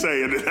know what he's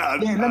saying.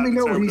 Let me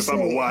know what he's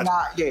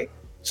saying.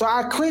 So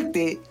I clicked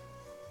it.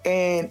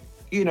 And,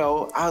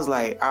 I was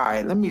like, all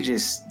right, let me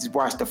just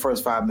watch the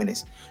first 5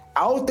 minutes.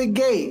 Out the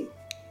gate,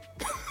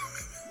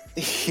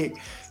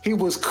 he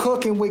was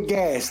cooking with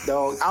gas,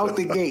 dog, out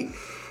the gate.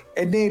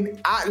 And then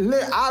I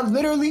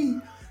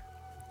literally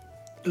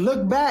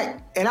looked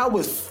back, and I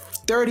was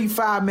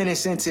 35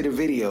 minutes into the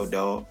video,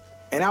 dog.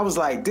 And I was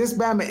like, this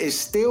Bama is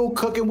still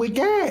cooking with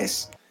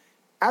gas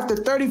after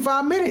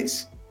 35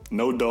 minutes.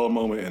 No dull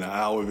moment in an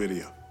hour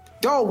video.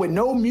 Dog, with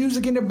no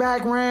music in the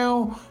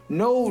background,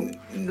 no,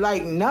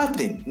 like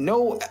nothing,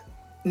 no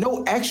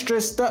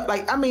extra stuff.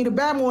 Like, I mean, the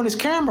Bama on his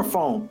camera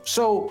phone.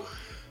 So,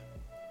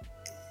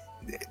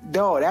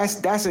 dog,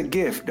 that's a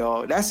gift,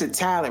 dog. That's a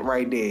talent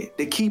right there.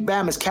 To keep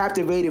Bama's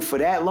captivated for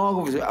that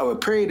long of a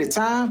period of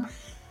time.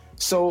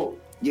 So,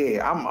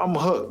 yeah, I'm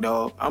hooked,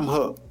 dog. I'm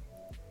hooked.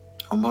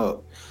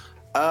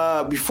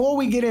 Before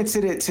we get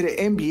into the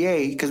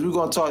NBA, because we're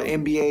gonna talk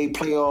NBA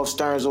playoffs,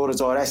 Stearns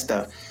orders, all that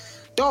stuff.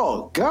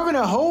 Dog,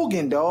 Governor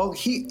Hogan, dog,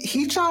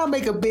 he trying to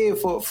make a bid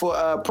for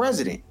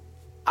president.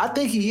 I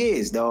think he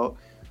is, dog.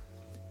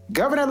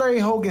 Governor Larry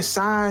Hogan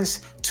signs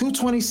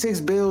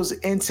 226 bills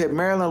into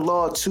Maryland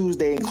law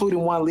Tuesday,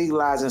 including one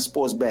legalizing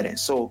sports betting.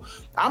 So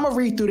I'm gonna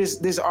read through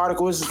this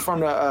article. This is from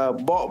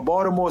the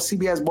Baltimore,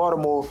 CBS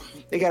Baltimore.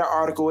 They got an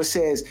article. It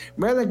says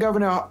Maryland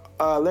Governor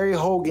Larry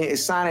Hogan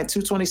is signing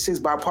 226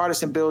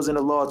 bipartisan bills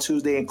into law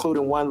Tuesday,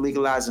 including one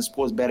legalizing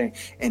sports betting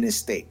in his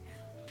state.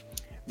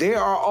 They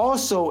are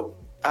also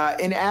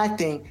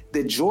enacting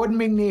the Jordan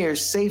McNair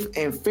Safe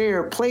and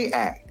Fair Play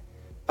Act,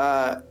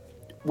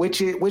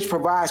 which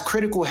provides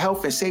critical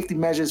health and safety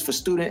measures for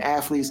student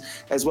athletes,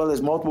 as well as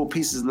multiple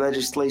pieces of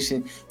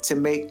legislation to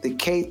make the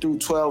K through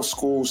 12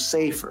 schools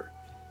safer.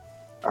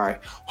 All right.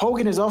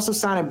 Hogan is also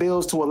signing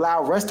bills to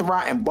allow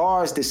restaurant and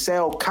bars to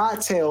sell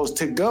cocktails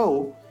to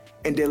go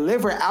and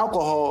deliver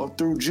alcohol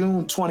through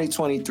June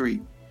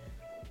 2023.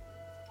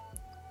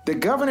 The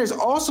governor is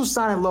also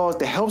signing laws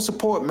to help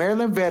support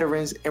Maryland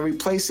veterans in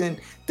replacing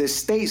the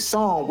state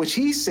song, which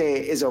he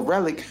said is a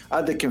relic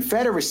of the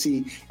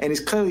Confederacy and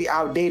is clearly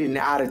outdated and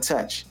out of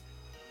touch.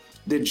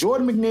 The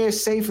Jordan McNair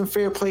Safe and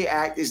Fair Play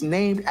Act is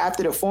named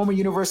after the former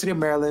University of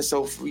Maryland.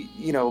 So,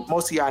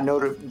 most of y'all know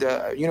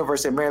the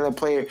University of Maryland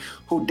player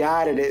who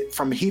died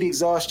from heat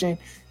exhaustion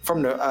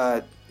from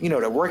the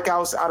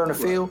workouts out on the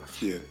field.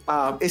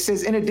 Yeah. It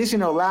says, in addition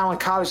to allowing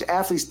college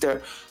athletes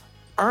to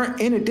earn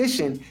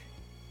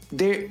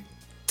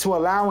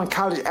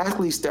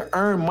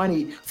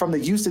money from the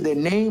use of their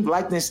name,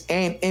 likeness,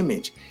 and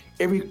image.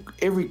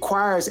 It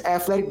requires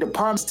athletic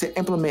departments to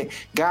implement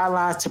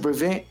guidelines to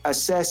prevent,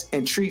 assess,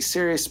 and treat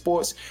serious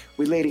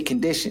sports-related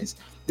conditions.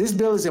 This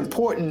bill is an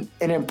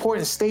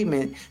important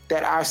statement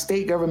that our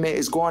state government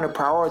is going to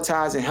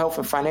prioritize the health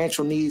and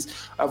financial needs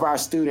of our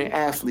student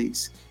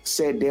athletes,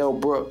 said Dale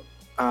Brooke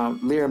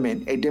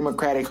Learman, a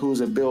Democratic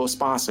who's a bill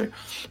sponsor.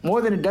 More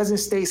than a dozen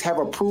states have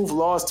approved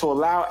laws to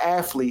allow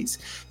athletes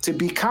to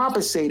be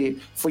compensated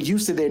for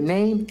use of their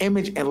name,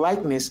 image, and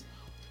likeness,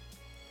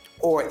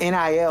 or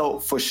NIL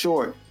for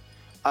short.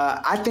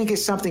 I think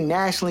it's something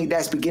nationally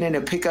that's beginning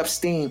to pick up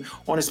steam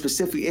on a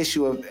specific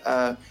issue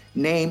of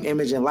name,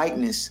 image, and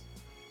likeness.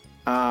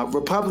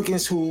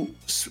 Republicans who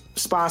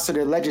sponsor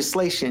the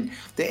legislation,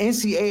 the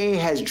NCAA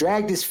has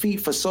dragged its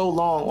feet for so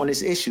long on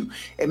this issue.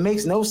 It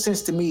makes no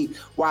sense to me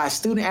why a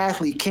student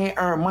athlete can't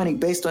earn money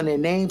based on their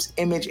names,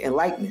 image, and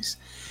likeness.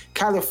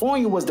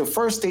 California was the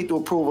first state to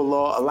approve a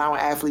law allowing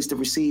athletes to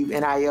receive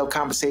NIL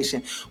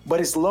compensation,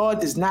 but its law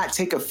does not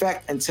take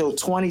effect until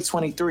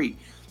 2023.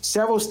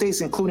 Several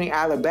states, including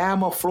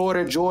Alabama,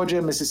 Florida,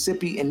 Georgia,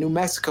 Mississippi, and New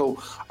Mexico,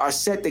 are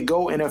set to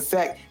go in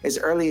effect as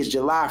early as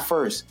July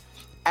 1st.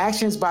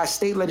 Actions by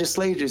state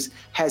legislatures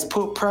has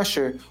put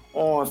pressure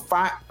on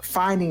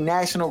finding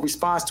national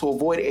response to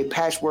avoid a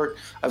patchwork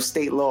of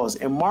state laws.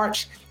 In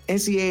March,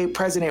 NCAA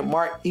President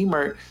Mark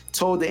Emmert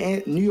told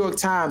the New York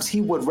Times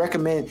he would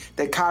recommend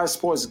that college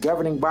sports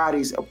governing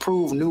bodies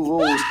approve new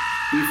rules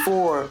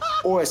before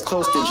or as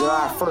close to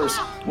July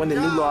 1st when the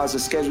new laws are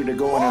scheduled to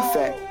go in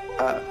effect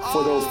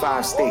for those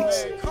 5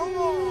 states.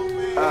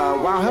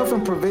 While health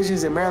and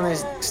provisions in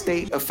Maryland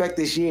state affect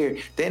this year,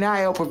 the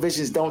NIL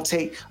provisions don't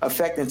take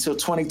effect until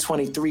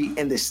 2023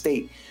 in the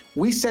state.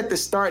 We set the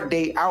start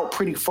date out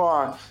pretty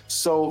far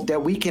so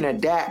that we can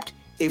adapt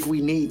if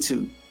we need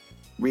to,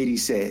 Reedy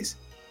says.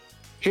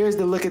 Here's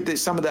the look at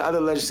some of the other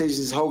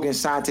legislations Hogan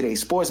signed today.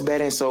 Sports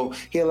betting, so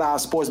he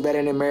allows sports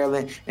betting in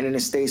Maryland and in the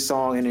state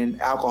song and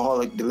in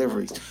alcoholic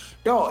deliveries.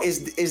 Yo,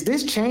 is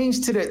this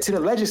change to the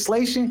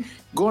legislation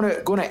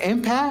gonna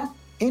impact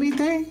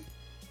anything?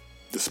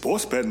 The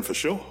sports betting for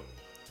sure.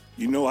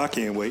 You know I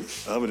can't wait.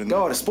 Other than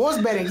the sports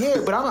betting, yeah,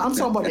 but I'm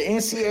talking about the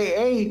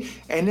NCAA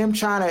and them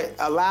trying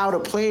to allow the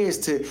players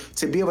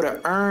to be able to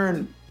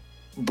earn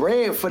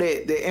bread for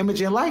the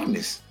image and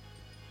likeness.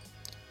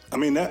 I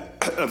mean, that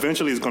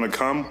eventually is going to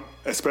come,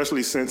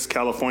 especially since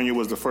California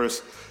was the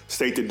first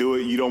state to do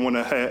it. You don't want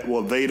to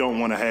have, they don't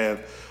want to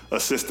have a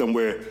system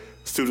where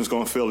students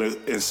going to feel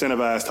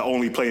incentivized to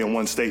only play in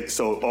one state.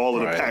 So all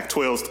of the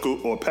Pac-12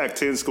 school or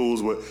Pac-10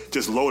 schools would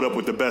just load up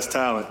with the best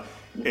talent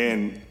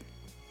and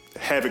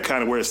have it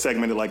kind of where it's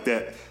segmented like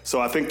that.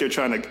 So I think they're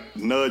trying to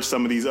nudge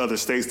some of these other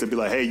states to be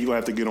like, hey, you're going to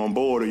have to get on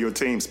board or your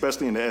team,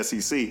 especially in the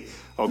SEC,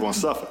 are going to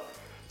suffer.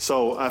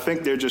 So I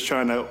think they're just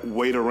trying to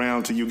wait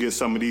around till you get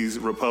some of these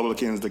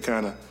Republicans to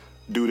kind of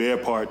do their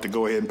part to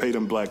go ahead and pay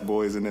them black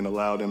boys and then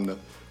allow them to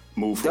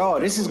move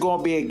forward. This is going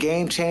to be a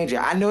game changer.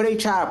 I know they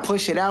try to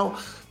push it out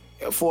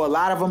for a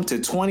lot of them to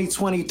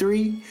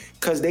 2023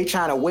 because they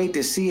trying to wait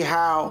to see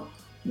how,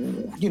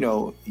 you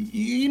know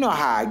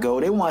how I go.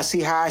 They want to see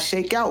how I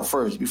shake out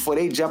first before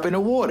they jump in the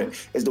water.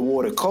 Is the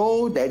water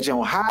cold? That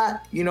jump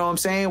hot? You know what I'm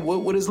saying?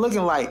 What it's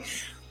looking like?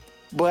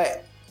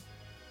 But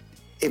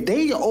if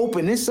they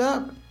open this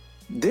up,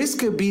 this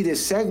could be the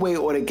segue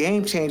or the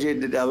game changer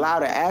that allow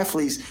the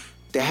athletes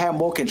to have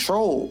more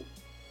control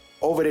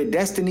over their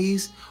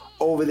destinies,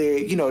 over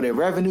their, their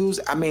revenues.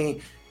 I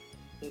mean,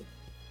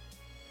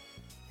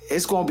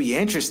 it's going to be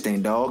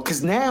interesting, dog,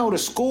 because now the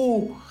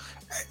school,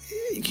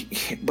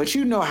 but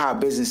you know how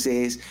business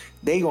is.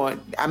 They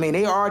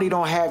already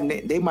don't have,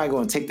 they might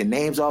going to take the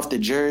names off the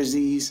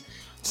jerseys.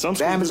 Some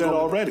schools do that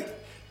already.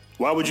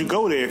 Why would you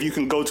go there if you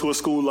can go to a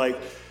school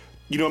like,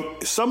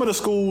 some of the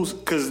schools,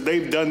 because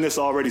they've done this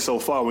already so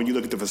far when you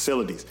look at the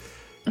facilities,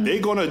 they're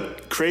going to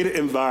create an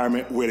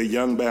environment where the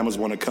young Bammers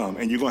want to come,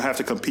 and you're going to have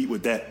to compete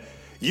with that.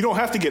 You don't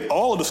have to get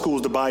all of the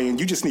schools to buy in.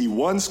 You just need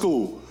one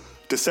school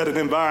to set an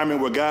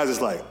environment where guys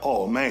is like,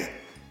 oh, man.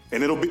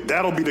 And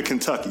that'll be the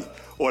Kentucky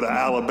or the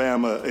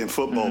Alabama in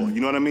football. You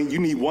know what I mean? You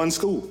need one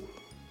school.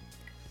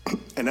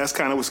 And that's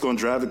kind of what's going to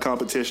drive the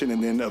competition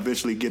and then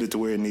eventually get it to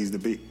where it needs to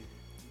be.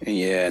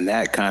 Yeah, and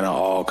that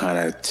all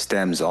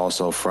stems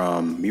also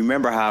from, you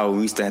remember how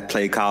we used to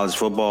play college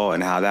football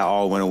and how that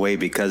all went away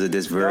because of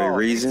this very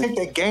reason? They took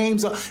the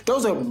games,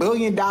 those are $1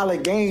 billion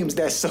games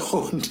that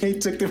sold. They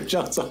took them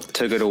jumps off.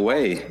 Took it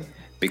away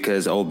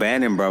because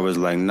O'Bannon brothers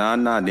like, nah,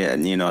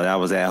 that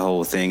was that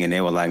whole thing. And they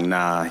were like,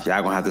 nah,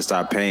 y'all gonna have to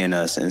start paying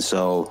us. And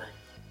so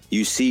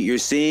you're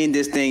seeing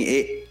this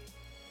thing.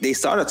 They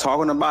started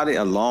talking about it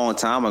a long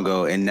time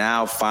ago. And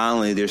now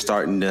finally they're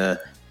starting to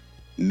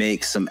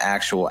make some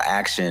actual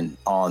action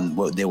on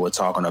what they were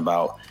talking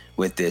about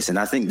with this. And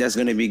I think that's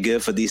going to be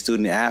good for these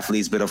student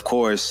athletes. But of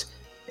course,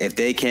 if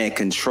they can't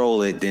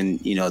control it, then,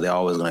 they're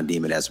always going to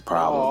deem it as a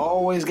problem.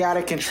 Always got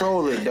to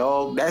control it,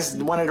 dog. That's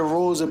one of the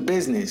rules of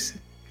business.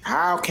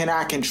 How can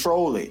I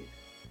control it?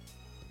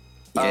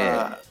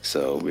 Yeah,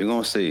 so we're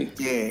going to see.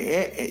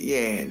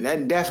 Yeah,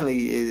 that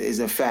definitely is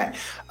a fact.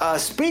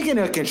 Speaking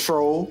of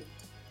control,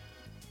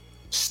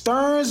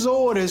 Stern's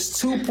Orders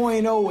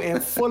 2.0 in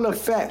full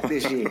effect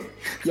this year.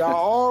 Y'all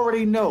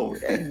already know.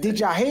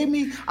 Did y'all hear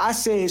me? I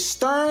said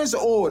Stern's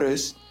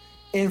Orders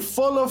in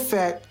full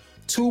effect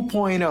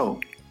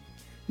 2.0.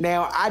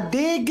 Now, I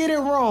did get it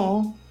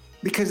wrong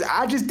because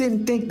I just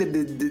didn't think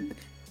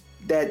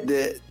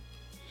that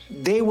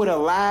they would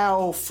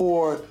allow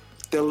for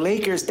the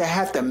Lakers to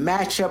have to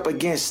match up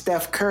against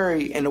Steph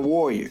Curry and the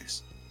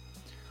Warriors.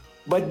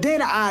 But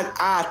then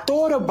I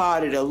thought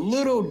about it a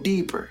little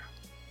deeper.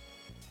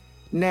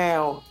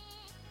 Now,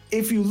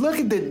 if you look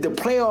at the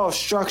playoff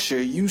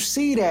structure, you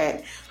see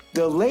that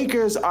the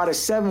Lakers are the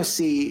 7th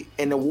seed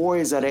and the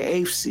Warriors are the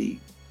 8th seed.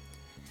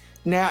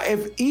 Now,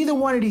 if either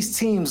one of these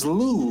teams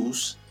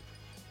lose,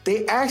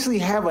 they actually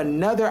have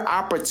another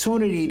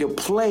opportunity to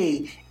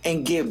play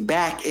and get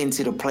back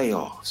into the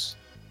playoffs.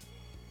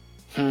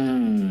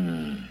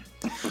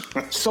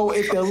 So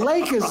if the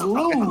Lakers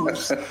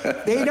lose,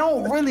 they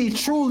don't really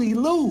truly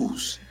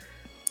lose.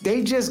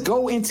 They just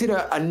go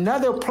into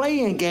another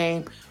play-in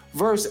game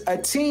versus a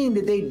team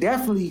that they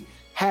definitely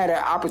had an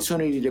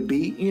opportunity to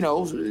beat.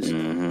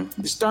 The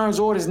Stern's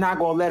Order's not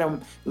going to let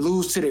them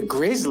lose to the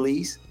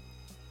Grizzlies.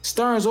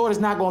 Stern's Order's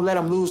not going to let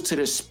them lose to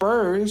the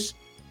Spurs.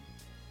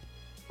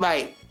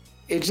 Like,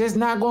 it's just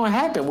not going to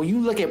happen. When you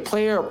look at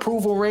player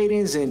approval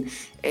ratings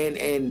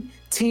and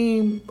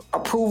team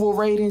approval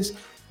ratings,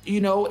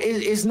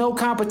 it's no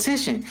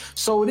competition.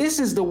 So this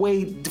is the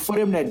way for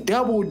them to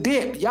double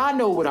dip. Y'all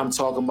know what I'm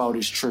talking about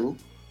is true.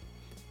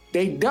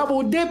 They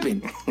double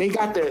dipping. They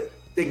got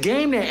the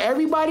game that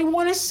everybody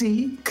want to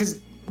see, because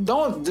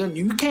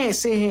you can't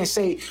sit here and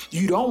say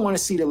you don't want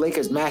to see the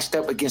Lakers matched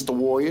up against the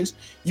Warriors.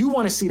 You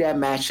want to see that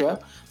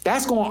matchup.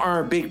 That's going to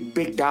earn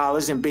big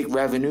dollars and big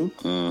revenue.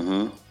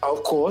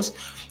 Of course.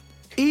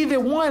 Either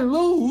one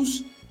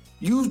lose,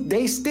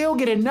 they still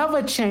get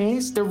another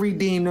chance to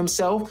redeem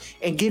themselves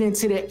and get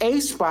into the A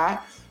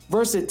spot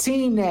versus a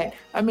team that,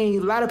 a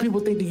lot of people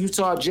think the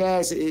Utah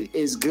Jazz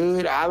is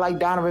good. I like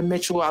Donovan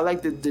Mitchell. I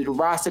like the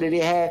roster that they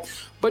had.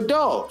 But,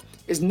 dog,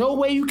 there's no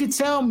way you can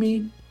tell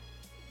me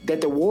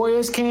that the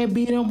Warriors can't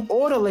beat them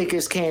or the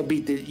Lakers can't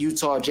beat the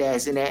Utah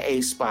Jazz in that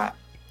A spot.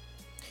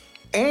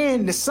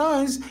 And the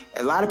Suns,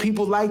 a lot of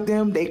people like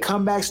them. They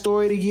comeback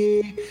story of the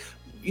year.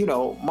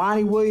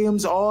 Monty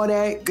Williams, all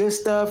that good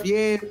stuff.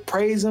 Yeah,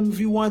 praise them if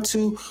you want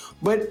to.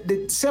 But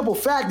the simple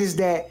fact is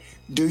that,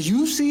 do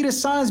you see the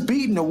Suns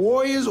beating the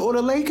Warriors or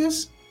the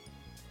Lakers?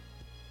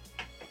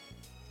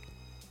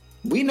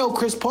 We know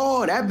Chris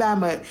Paul, that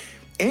Bama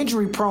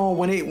injury prone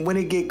when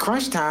it get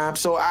crunch time.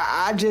 So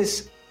I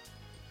just,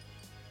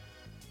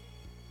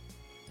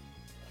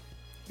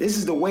 this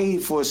is the way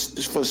for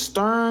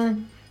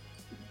Stern.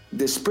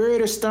 The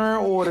spirit of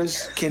Stern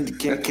Orders can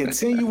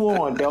continue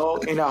on,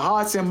 dog, in the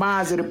hearts and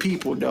minds of the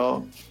people,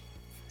 dog.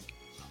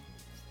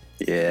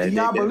 Yeah. Do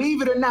y'all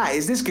believe it or not?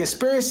 Is this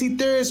conspiracy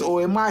theories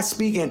or am I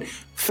speaking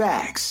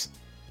facts?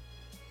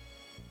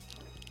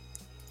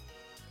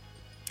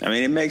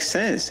 It makes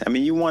sense.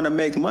 You want to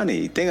make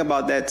money. Think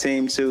about that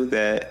team too.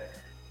 That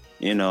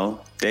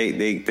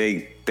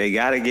they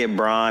got to get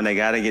Bron. They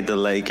got to get the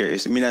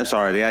Lakers. They got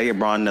to get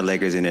Bron and the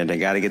Lakers in there. They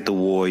got to get the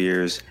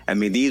Warriors.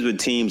 These were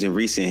teams in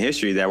recent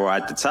history that were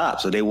at the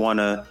top, so they want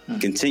to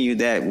continue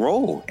that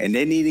role, and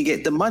they need to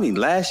get the money.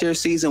 Last year's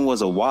season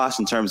was a wash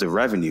in terms of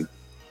revenue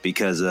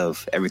because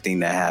of everything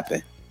that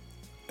happened.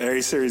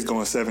 Every series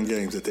going 7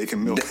 games that they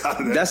can milk out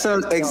of that. That's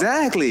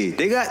exactly.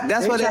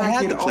 That's why they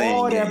had to play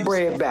all that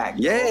bread back.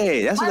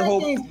 Yeah, that's the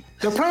whole.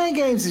 The playing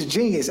games is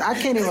genius. I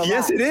can't even lie.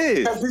 Yes, it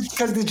is.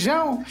 Because the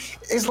Jones,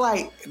 it's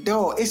like,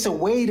 dog, it's a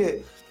way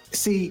to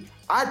see.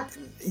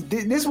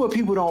 This is what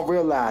people don't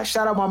realize.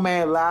 Shout out my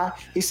man Lai.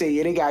 He said,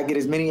 yeah, they gotta get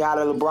as many out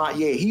of LeBron.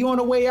 Yeah, he on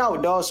the way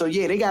out, dog. So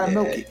yeah, they gotta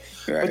milk it.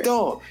 Right. But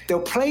dog, the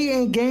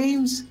play-in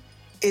games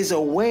is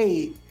a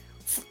way.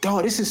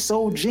 Dog, this is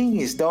so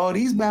genius, dog.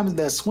 These Bammers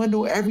that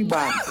swindle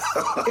everybody.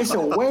 It's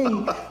a way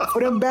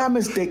for them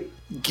Bammers to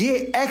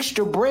get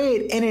extra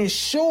bread and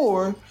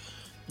ensure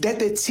that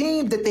the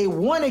team that they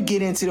want to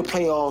get into the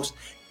playoffs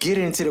get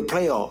into the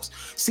playoffs.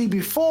 See,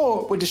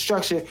 before with the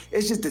structure,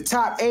 it's just the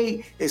top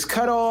 8 is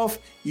cut off.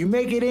 You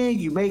make it in,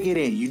 you make it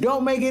in. You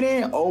don't make it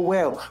in, oh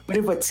well. But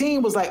if a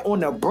team was like on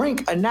the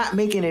brink of not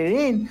making it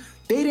in,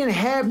 they didn't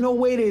have no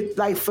way to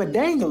like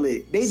finagle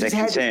it. They just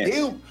had to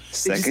deal.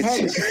 They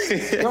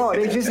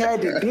just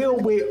had to deal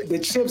with the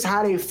chips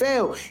how they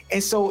fell.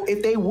 And so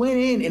if they went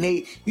in and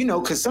they,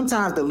 because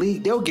sometimes the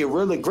league, they'll get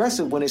real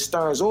aggressive when it's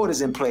Stern's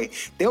Orders in play.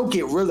 They'll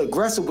get real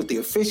aggressive with the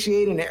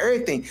officiating and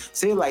everything.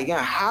 So they're like,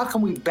 how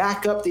can we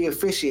back up the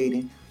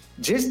officiating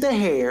just a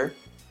hair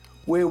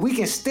where we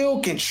can still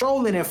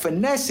control it and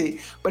finesse it,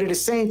 but at the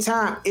same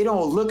time, it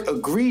don't look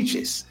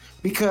egregious.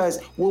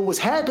 Because what was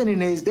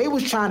happening is they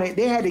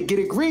had to get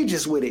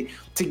egregious with it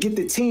to get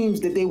the teams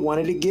that they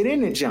wanted to get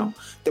in the jump.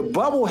 The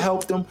bubble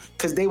helped them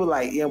because they were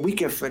like, yeah, we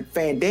can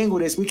fandangle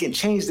this, we can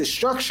change the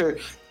structure,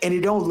 and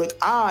it don't look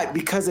odd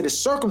because of the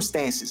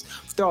circumstances.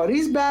 So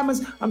these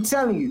Bammers, I'm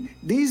telling you,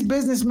 these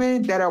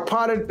businessmen that are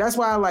part of, that's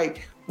why I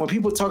like when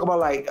people talk about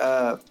like,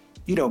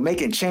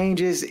 making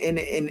changes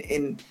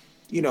in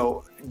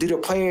do the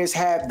players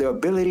have the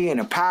ability and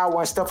the power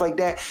and stuff like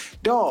that?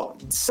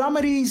 Dog, some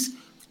of these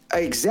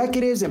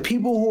executives and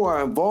people who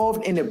are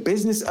involved in the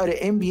business of the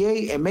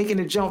NBA and making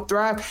the jump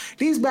thrive,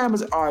 these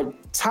Bammers are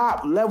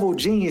top level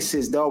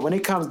geniuses, dog, when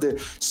it comes to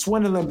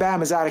swindling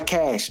Bammers out of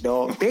cash,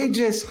 dog. They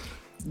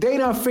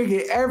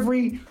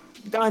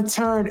done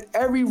turned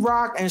every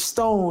rock and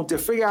stone to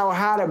figure out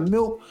how to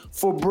milk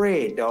for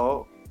bread,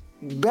 dog.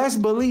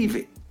 Best believe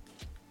it.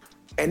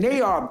 And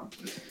they are...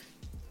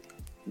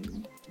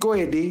 Go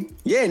ahead, D.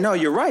 Yeah, no,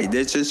 you're right.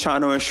 They're just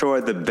trying to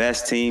ensure the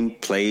best team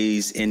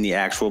plays in the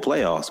actual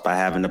playoffs by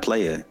having the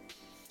player.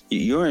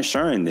 You're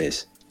ensuring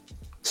this.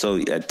 So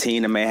a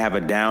team that may have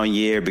a down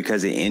year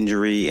because of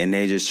injury and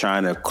they're just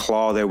trying to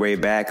claw their way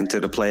back into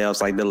the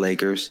playoffs like the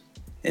Lakers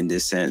in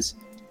this sense.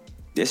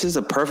 This is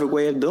a perfect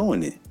way of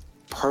doing it.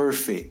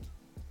 Perfect.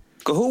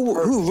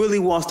 Who really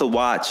wants to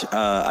watch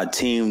a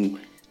team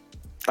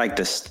like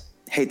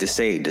hate to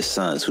say it, the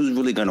Suns? Who's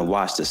really going to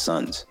watch the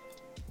Suns?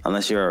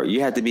 Unless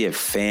you have to be a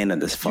fan of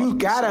this. You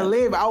gotta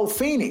live out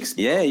Phoenix.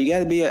 Yeah, you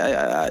gotta be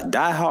a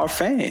diehard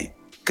fan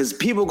because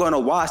people are gonna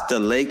watch the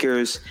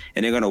Lakers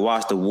and they're gonna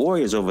watch the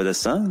Warriors over the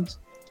Suns.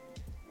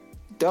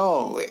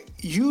 Dog,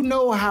 you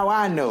know how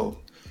I know.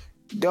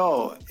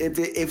 Dog,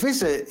 if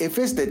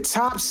it's the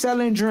top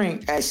selling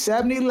drink at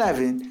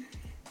 7-Eleven,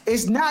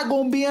 it's not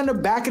gonna be on the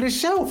back of the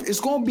shelf. It's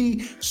gonna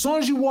be as soon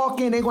as you walk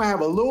in, they're gonna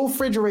have a little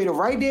refrigerator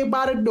right there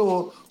by the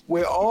door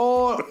where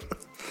all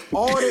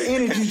the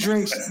energy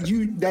drinks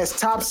that's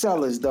top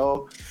sellers,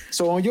 dog.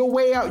 So on your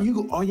way out, you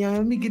go, oh yeah,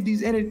 let me get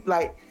these energy.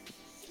 Like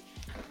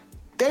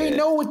they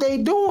know what they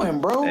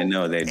doing, bro. They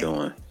know what they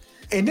doing.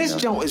 And this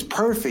jump is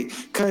perfect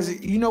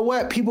because you know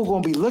what? People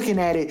gonna be looking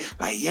at it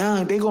like,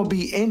 young. They're gonna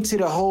be into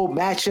the whole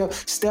matchup,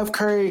 Steph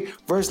Curry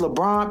versus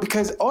LeBron,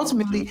 because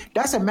ultimately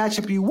that's a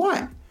matchup you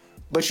want.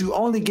 But you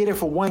only get it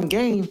for one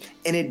game,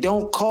 and it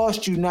don't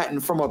cost you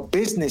nothing from a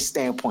business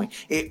standpoint.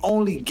 It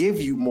only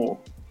give you more.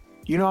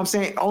 You know what I'm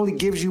saying? It only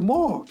gives you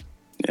more.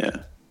 Yeah.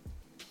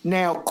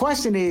 Now,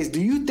 question is,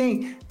 do you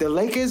think the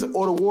Lakers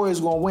or the Warriors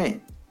going to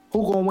win?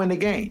 Who going to win the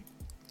game?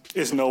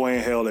 It's no way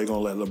in hell they're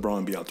going to let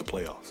LeBron be out the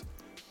playoffs.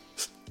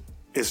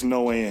 It's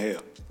no way in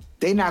hell.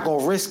 They not going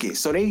to risk it.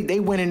 So they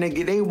winning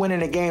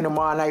the game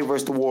tomorrow night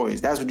versus the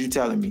Warriors. That's what you're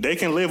telling me. They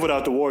can live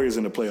without the Warriors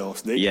in the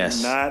playoffs. They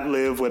cannot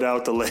live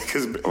without the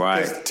Lakers.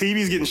 Right.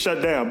 TV's getting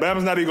shut down.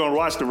 Bama's not even going to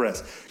watch the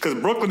rest because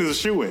Brooklyn is a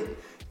shoo-in.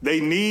 They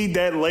need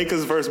that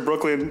Lakers versus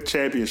Brooklyn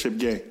championship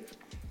game.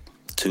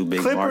 Too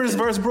big. Clippers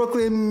versus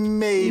Brooklyn,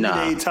 maybe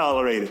they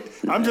tolerate it.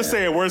 I'm just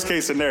saying worst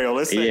case scenario.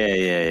 Let's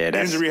say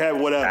injury had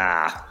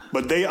whatever.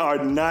 But they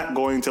are not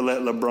going to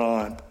let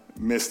LeBron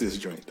miss this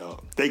drink,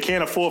 dog. They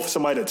can't afford for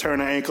somebody to turn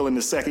an ankle in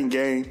the second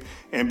game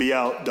and be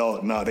out,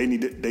 dog. No, they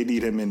need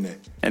him in there.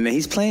 And then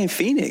he's playing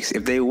Phoenix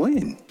if they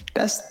win.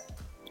 That's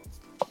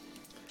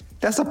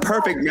a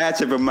perfect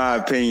matchup in my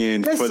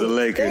opinion for the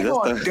Lakers. They're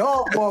going to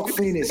dog walk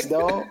Phoenix,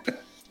 dog.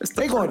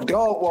 They're going to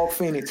dog walk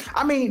Phoenix.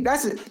 I mean,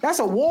 that's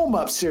a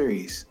warm-up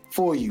series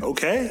for you.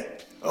 Okay.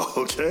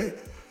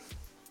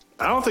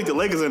 I don't think the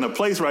Lakers are in a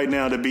place right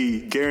now to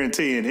be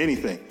guaranteeing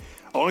anything.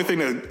 Only thing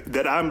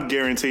that I'm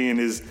guaranteeing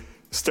is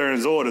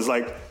Stern's orders.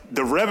 Like,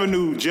 the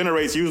revenue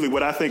generates usually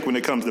what I think when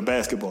it comes to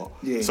basketball.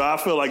 Yeah. So I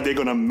feel like they're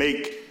going to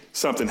make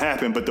something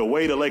happen. But the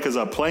way the Lakers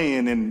are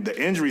playing in the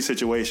injury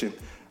situation,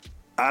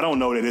 I don't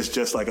know that it's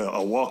just like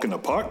a walk in the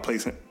park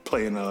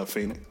playing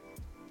Phoenix.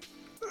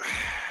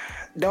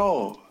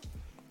 Dog,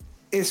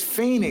 it's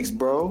Phoenix,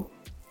 bro.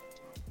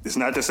 It's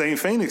not the same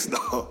Phoenix,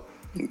 though.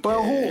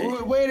 But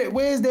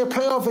where's their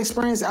playoff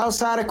experience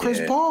outside of Chris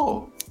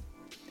Paul?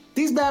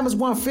 These Bammers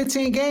won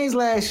 15 games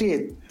last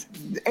year,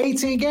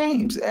 18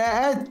 games.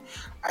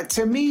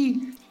 To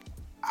me,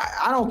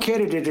 I don't care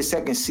that they're the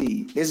second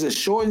seed. It's a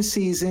shortened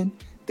season.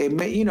 They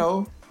may,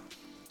 and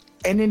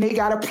then they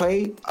got to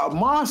play a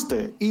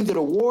monster, either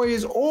the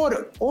Warriors or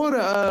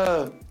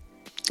the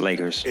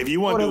Lakers. If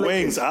you want the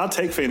wings, I'll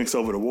take Phoenix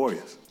over the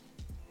Warriors.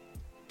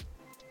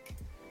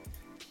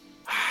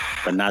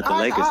 But not the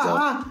Lakers,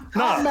 though.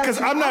 No,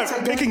 because I'm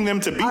not picking them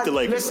to beat the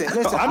Lakers.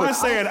 Listen, I'm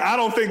just saying I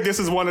don't think this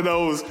is one of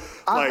those.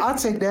 I'll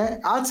take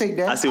that. I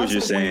see what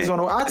you're saying.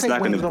 I'll take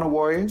wins on the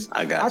Warriors.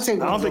 I got you.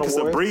 I don't think it's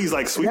a breeze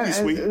like sweet.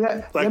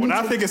 Like when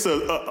I think it's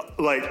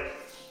like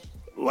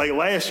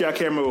last year, I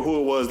can't remember who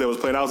it was that was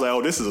playing. I was like,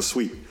 oh, this is a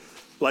sweep.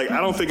 Like,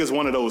 I don't think it's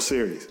one of those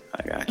series.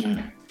 I got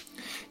you.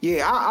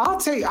 Yeah, I'll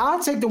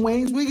take the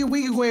wings. We can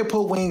go ahead and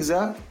put wings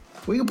up.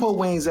 We can put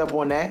wings up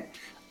on that.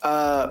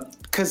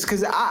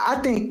 Because I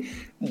think,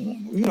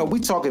 we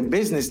talking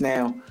business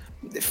now.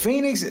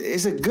 Phoenix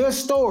is a good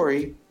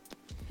story,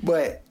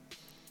 but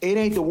It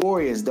ain't the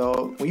Warriors,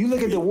 dog. When you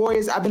look at the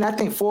Warriors, I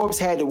think Forbes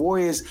had the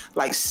Warriors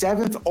like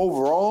 7th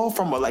overall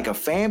from a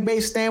fan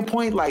base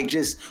standpoint, like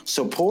just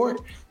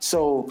support.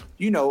 So,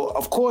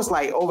 of course,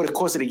 like over the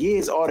course of the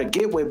years, all the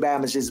getaway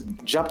Bama's just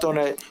jumped on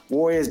the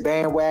Warriors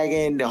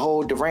bandwagon, the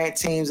whole Durant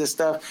teams and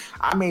stuff.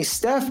 I mean,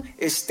 Steph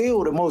is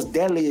still the most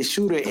deadliest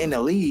shooter in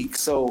the league.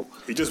 So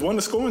he just won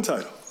the scoring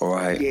title. All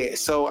right. Yeah.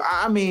 So,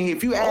 I mean,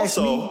 if you ask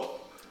me.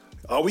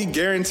 Are we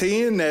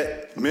guaranteeing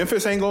that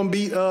Memphis ain't going to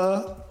beat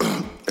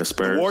the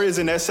Spurs? Warriors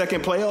in that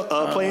second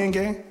play-in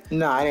game?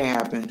 No, it ain't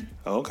happening.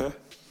 Oh, okay.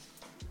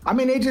 I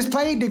mean, they just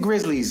played the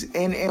Grizzlies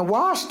and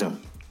washed them.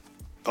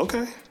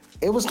 Okay.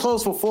 It was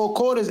close for 4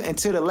 quarters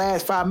until the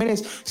last 5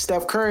 minutes.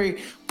 Steph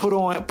Curry put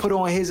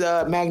on his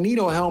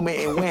Magneto helmet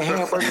and went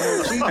hamburger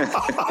and cheese.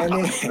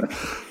 And then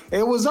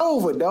it was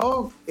over,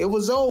 dog. It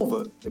was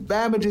over. The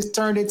Bama just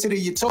turned into the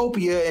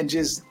utopia and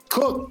just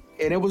cooked,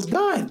 and it was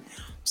done.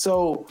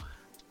 So,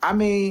 I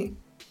mean,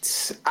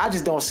 I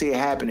just don't see it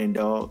happening,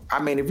 dog.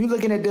 I mean, if you're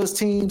looking at those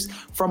teams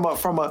from a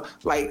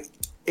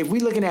if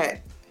we're looking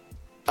at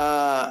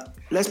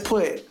let's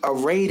put a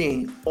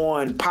rating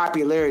on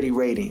popularity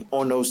rating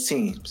on those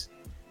teams,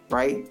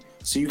 right?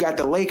 So you got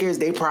the Lakers,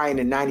 they probably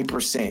in the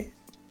 90%,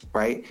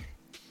 right?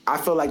 I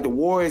feel like the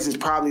Warriors is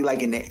probably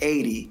like in the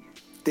 80.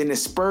 Then the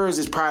Spurs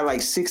is probably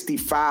like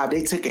 65.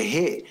 They took a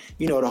hit.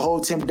 The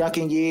whole Tim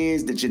Duncan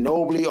years, the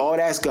Ginobili, all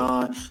that's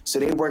gone. So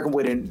they're working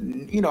with I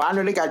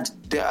know they got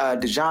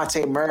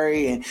DeJounte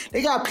Murray and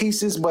they got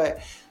pieces,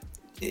 but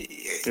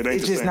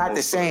it's just not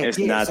the same. It's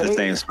not the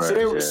same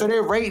Spurs. So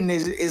their rating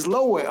is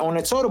lower on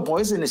the total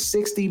point. It's in the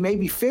 60,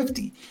 maybe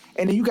 50.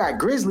 And then you got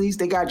Grizzlies.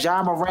 They got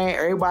Ja Morant.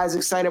 Everybody's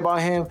excited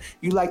about him.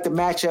 You like the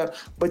matchup,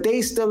 but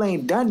they still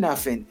ain't done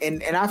nothing.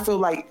 And I feel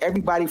like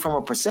everybody from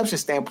a perception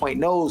standpoint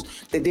knows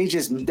that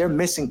they're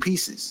missing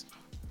pieces.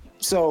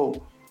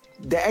 So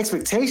the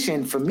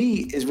expectation for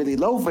me is really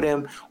low for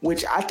them,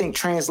 which I think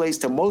translates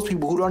to most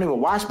people who don't even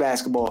watch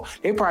basketball.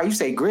 You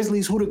say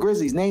Grizzlies, who the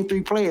Grizzlies? Name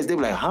 3 players. They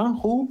be like, huh?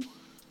 Who?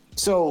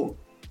 So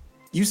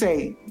you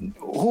say,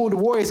 who the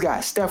Warriors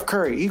got? Steph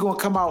Curry. He going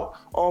to come out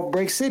off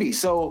Break City.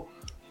 So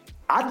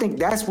I think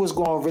that's what's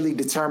going to really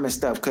determine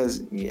stuff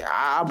because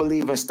I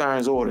believe in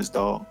Stern's orders,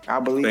 dog. I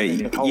believe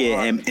in it.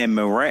 Yeah, and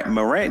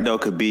Morant, though,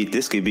 could be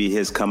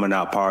his coming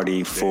out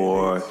party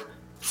for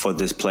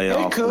this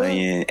playoff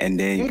play-in, and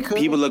then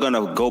people are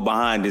gonna go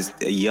behind this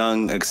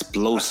young,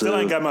 explosive. I still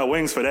ain't got my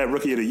wings for that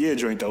Rookie of the Year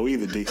joint though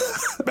either. D.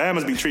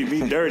 Bama's be treating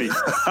me dirty. If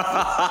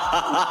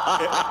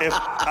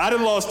I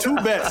done lost 2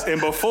 bets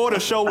and before the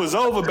show was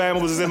over,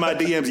 Bama was in my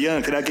DMs.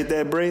 Young, can I get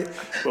that bread?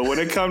 But when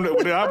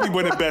I be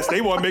winning bets,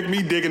 they want to make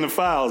me dig in the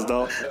files,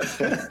 dog.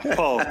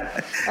 Paul.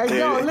 Hey,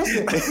 yo,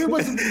 listen,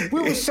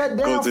 we was shut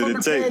down from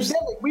the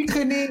pandemic. We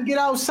couldn't even get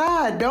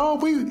outside,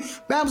 dog.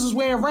 Bama was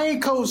wearing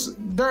raincoats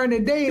during the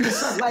day and the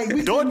sun. Like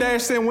DoorDash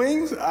send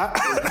wings.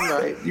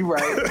 You're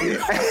right.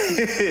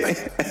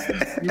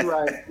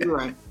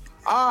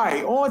 All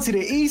right, on to the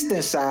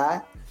eastern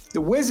side. The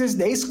Wizards,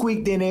 they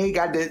squeaked in there.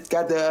 Got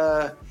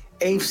the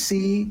 8th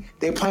seed.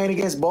 They playing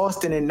against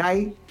Boston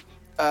tonight.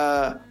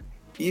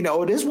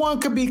 This one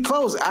could be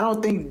close. I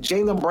don't think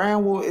Jaylen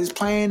Brown is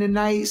playing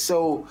tonight,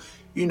 so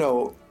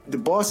the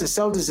Boston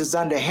Celtics is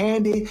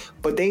underhanded,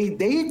 but they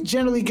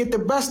generally get the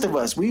best of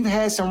us. We've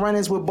had some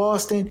run-ins with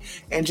Boston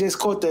and just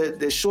caught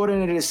the short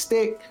end of the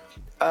stick.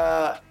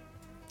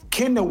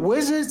 Can the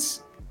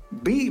Wizards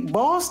beat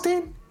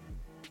Boston?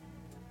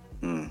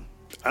 I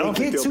don't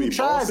think they'll beat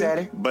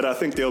Boston, but I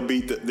think they'll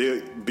beat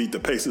the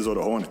Pacers or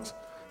the Hornets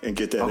and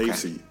get that 8th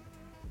seed.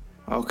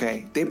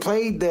 Okay, they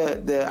played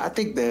I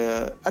think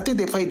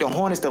they played the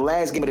Hornets the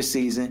last game of the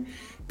season.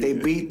 They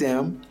beat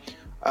them.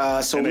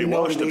 So and they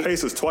watched the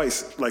Pacers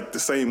twice, like the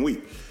same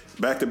week,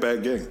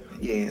 back-to-back game.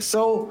 Yeah.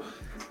 So,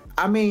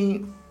 I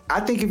mean, I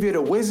think if you're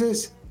the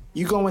Wizards,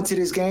 you go into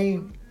this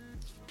game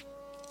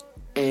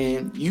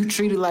and you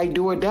treat it like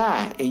do or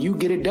die, and you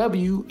get a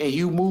W, and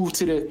you move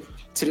to the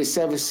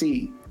 7th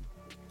seed.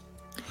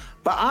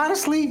 But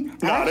honestly,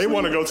 they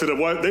want to go to the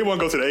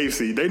 8th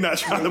seed. They're not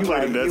trying to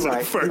play them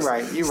that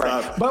first. You're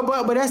right.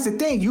 But that's the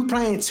thing. You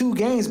playing 2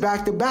 games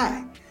back to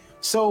back,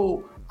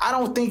 so. I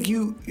don't think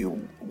you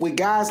with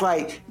guys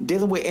like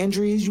dealing with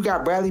injuries. You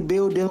got Bradley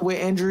Beal dealing with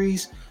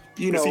injuries.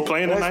 Is he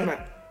playing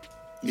tonight?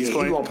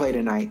 Yeah, he won't play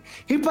tonight.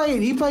 He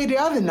played the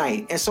other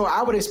night, and so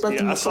I would expect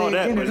him to play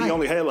again tonight. I saw that, but he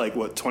only had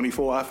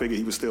 24. I figured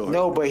he was still hurt.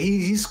 No, but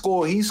he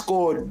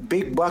scored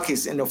big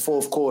buckets in the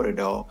 4th quarter,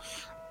 though.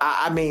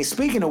 I mean,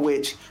 speaking of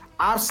which,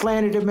 I've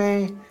slandered the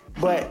man,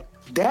 but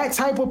that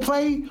type of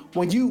play,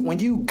 when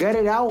you gut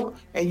it out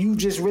and you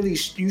just really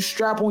you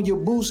strap on your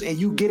boots and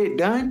you get it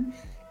done.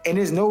 And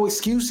there's no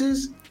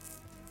excuses.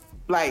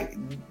 Like,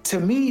 to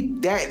me,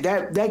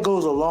 that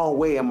goes a long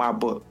way in my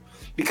book,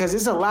 because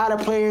there's a lot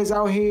of players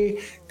out here.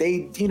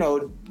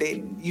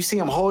 You see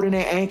them holding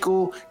their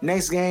ankle.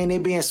 Next game, they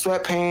be in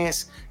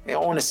sweatpants and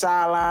on the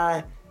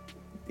sideline.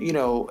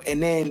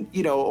 And then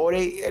or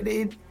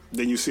they.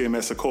 Then you see them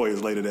at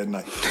Sequoias later that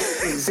night.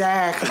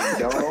 Exactly,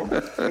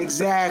 dog.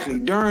 Exactly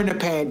during the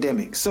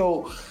pandemic.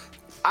 So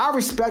I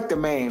respect the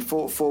man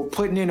for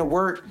putting in the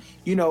work.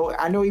 You know,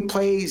 I know he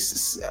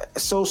plays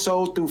so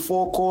through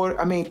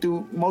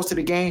through most of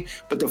the game,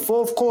 but the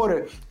fourth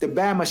quarter, the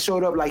Bama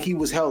showed up like he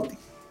was healthy.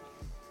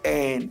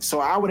 And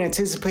so I would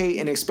anticipate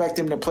and expect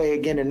him to play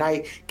again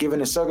tonight, given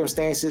the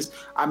circumstances.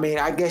 I mean,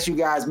 I guess you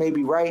guys may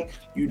be right.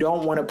 You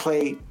don't want to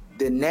play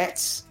the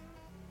Nets.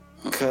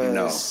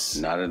 No,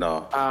 not at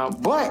all.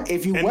 But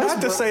if you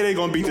not to say they're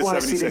going to beat the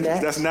 76ers.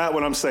 That's not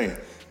what I'm saying.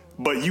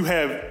 But you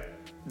have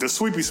the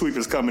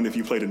sweepers coming if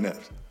you play the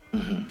Nets.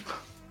 Mm-hmm.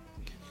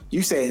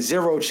 You saying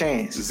 0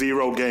 chance.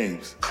 0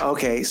 games.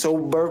 Okay, so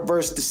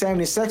versus the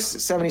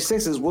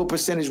 76ers, what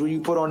percentage will you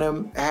put on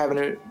them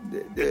having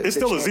it's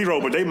still chance? a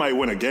 0, but they might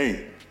win a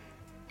game.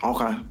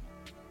 Okay.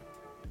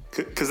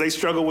 Because they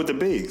struggle with the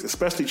bigs,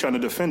 especially trying to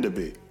defend the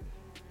big.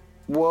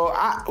 Well,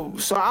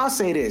 I'll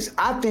say this.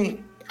 I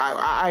think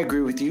I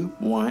agree with you.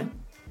 One,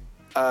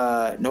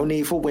 no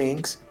need for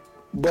wings.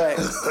 But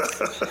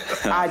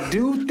I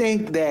do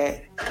think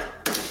that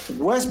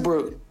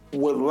Westbrook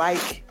would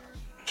like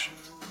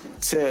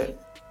to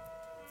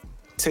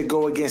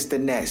go against the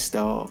Nets,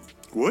 dog.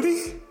 Would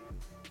he?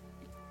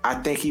 I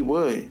think he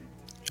would.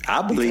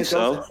 I believe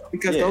so.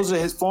 Because those are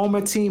his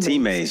former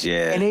teammates.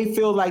 Yeah. And they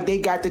feel like they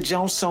got the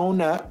Jones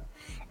sewn up.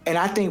 And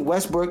I think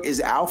Westbrook is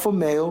alpha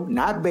male,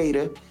 not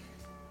beta,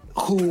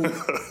 who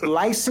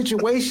likes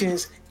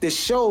situations that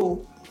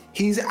show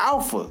he's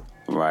alpha.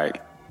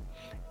 Right.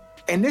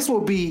 And this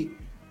will be,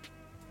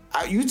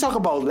 you talk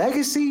about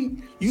legacy.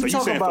 So you're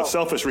saying for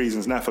selfish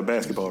reasons, not for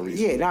basketball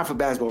reasons? Yeah, not for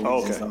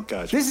basketball reasons. Okay,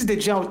 gotcha. This is the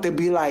jump to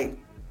be like,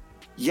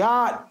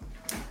 y'all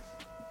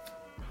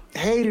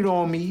hated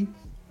on me,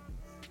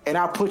 and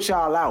I put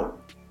y'all out.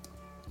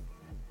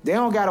 They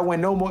don't got to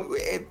win no more.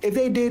 If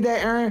they did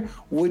that, Aaron,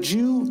 would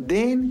you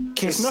then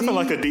concede? It's nothing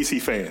like a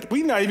DC fan.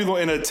 We not even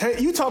going to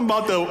entertain. You talking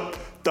about the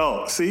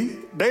dog, see?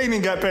 They ain't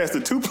even got past the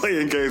 2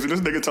 playing games, and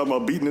this nigga talking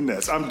about beating the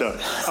Nets. I'm done.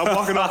 I'm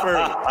walking off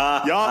early.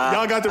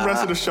 Y'all got the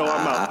rest of the show.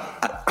 I'm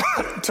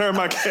out. Turn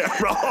my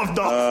camera off,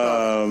 dog.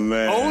 Oh,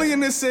 man. Only in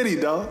this city,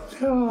 dog.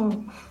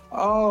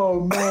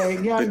 Oh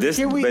man. Yeah,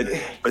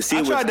 but see,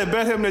 I tried to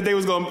bet him that they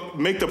was going to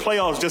make the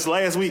playoffs just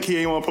last week. He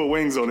ain't want to put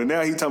wings on it.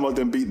 Now he talking about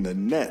them beating the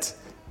Nets.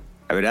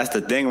 I mean, that's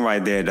the thing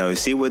right there, though. You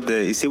see what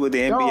the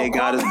NBA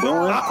got us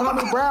doing?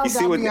 You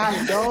see what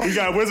he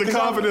got wizard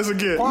confidence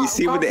again. You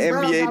see what the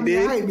NBA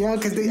did?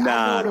 Because I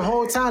know the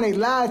whole time they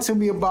lied to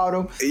me about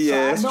them.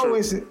 Yeah, so I know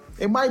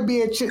it might be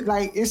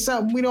it's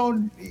something we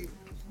don't.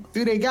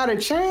 Do they got a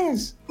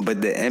chance?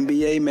 But the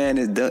NBA,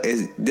 man,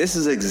 this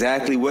is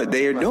exactly what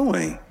they are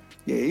doing.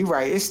 Yeah, you're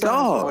right. It's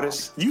Stern.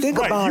 You think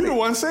about it. You the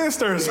one saying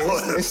Stern.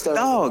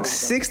 Dog,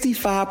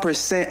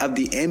 65% of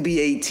the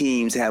NBA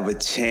teams have a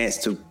chance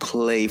to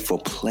play for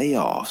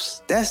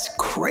playoffs. That's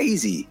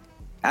crazy.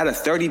 Out of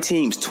 30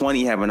 teams,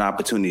 20 have an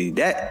opportunity.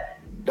 This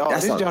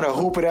is a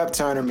hoop it up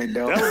tournament,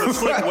 though. That was a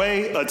slick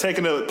way of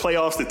taking the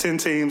playoffs to 10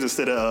 teams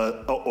instead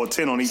of or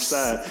 10 on each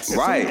side.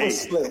 Right.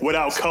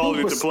 Without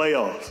calling it the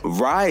playoffs.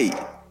 Right.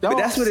 But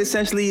that's what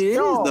essentially it is,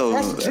 though.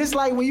 That's just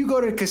like when you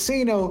go to the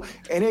casino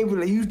and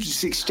you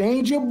just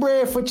exchange your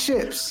bread for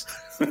chips.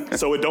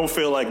 So it don't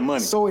feel like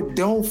money. So it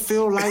don't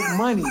feel like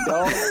money,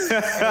 dog.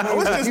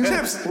 What's just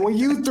chips? When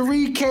you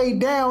 $3K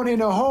down in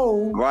a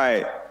hole,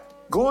 right?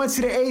 Going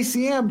to the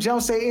ACM,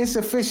 Jones say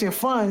insufficient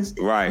funds.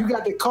 Right. You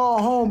got to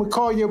call home and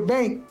call your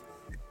bank.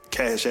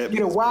 Cash app.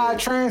 Get a wire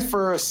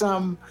transfer or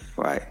something.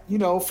 Right. You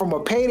know, from a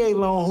payday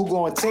loan who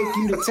going to take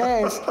you to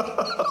task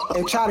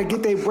and try to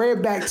get their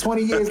bread back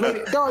 20 years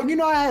later. Dog, you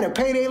know I had a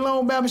payday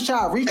loan, Bama's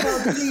child. Reach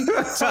out to me.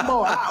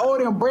 I owe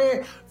them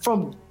bread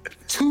from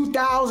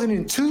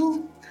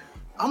 2002.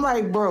 I'm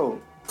like,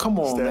 bro, come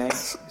on, man.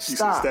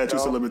 Stop.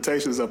 Statutes of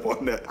limitations up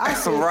on that. I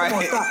said,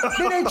 right. Stop.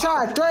 Then they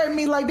try to threaten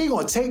me like they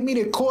going to take me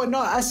to court. No,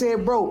 I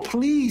said, bro,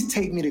 please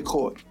take me to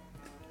court.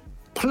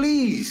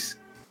 Please.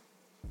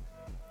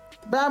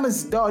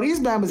 These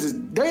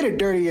Bamas they the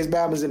dirtiest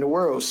Bamas in the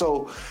world.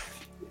 So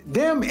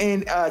them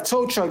and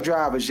tow truck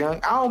drivers,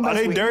 young. Are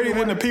they dirtier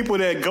than the people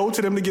that go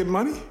to them to get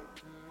money?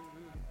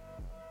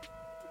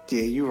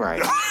 Yeah, you're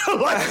right.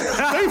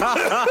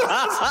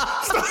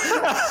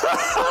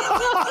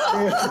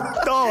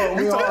 Dog,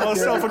 we talking about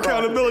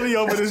self-accountability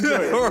over this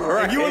joint.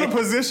 Right. If you in a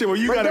position where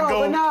you got to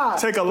go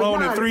take a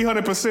loan at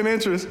 300%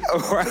 interest.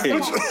 Right.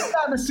 They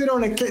sit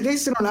on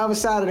the other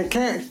side of the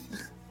counter,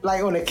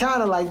 like on the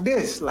counter like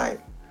this, like.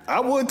 I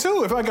would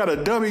too if I got a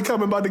dummy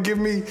coming about to give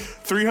me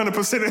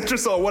 300%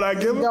 interest on what I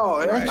give him.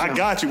 I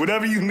got you,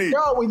 whatever you need.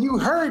 Yo, when you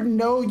hurting,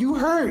 though, you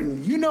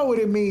hurting. You know what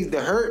it means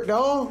to hurt,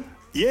 though.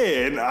 Yeah,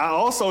 and I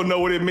also know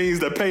what it means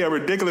to pay a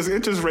ridiculous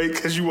interest rate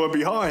because you want to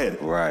be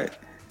hard-headed. Right.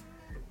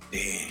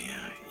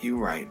 Damn, you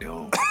right,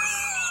 though.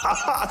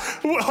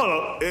 Well, hold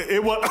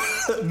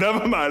on.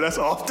 Never mind. That's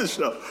off the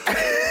show.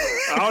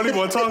 I don't even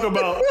want to talk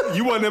about.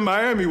 You wasn't in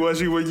Miami,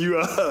 was you? When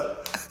you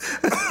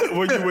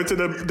When you went to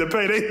the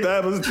payday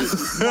Bama's.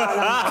 No.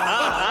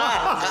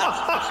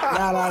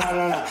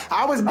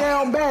 I was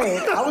down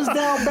bad.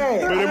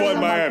 But it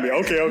wasn't Miami.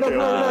 Okay. Look,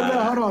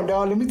 hold on,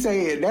 dog. Let me tell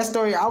you that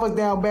story. I was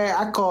down bad.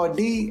 I called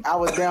D. I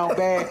was down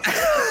bad.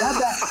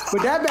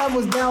 But that bad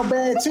was down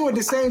bad too at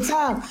the same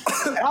time.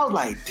 And I was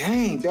like,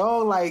 dang,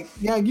 dog. Like,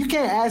 yeah, you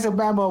can't ask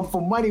Obama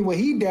for money when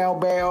he down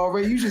bad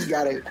already. You just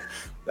gotta,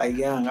 like,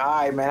 young.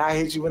 All right, man. I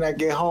hit you when I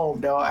get home,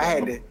 dog. I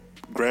had to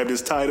grab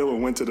his title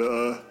and went to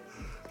the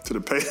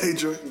payday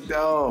joint.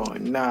 No,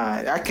 nah.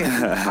 I can't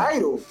do the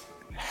title.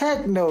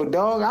 Heck no,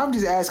 dog. I'm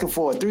just asking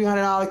for a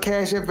 $300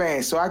 cash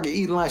advance so I can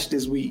eat lunch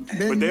this week.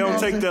 But they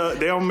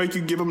don't make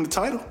you give them the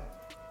title?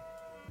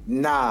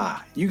 Nah,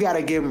 you got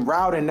to give them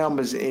routing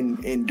numbers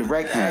and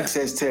direct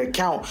access to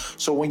account.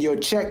 So when your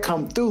check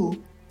come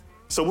through.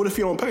 So what if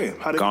you don't pay them?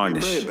 How they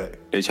garnish? Get your bread back?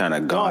 They trying to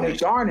garnish.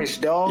 They garnish,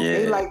 dog. Yeah.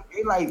 They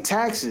like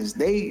taxes.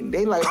 They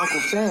like Uncle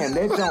Sam.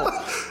 They don't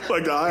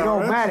like the IRS? It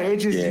don't matter. It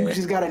just you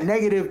just got a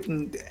negative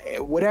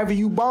whatever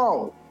you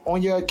borrow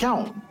on your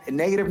account. A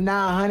negative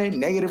 900,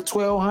 negative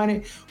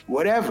 1,200,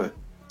 whatever.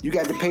 You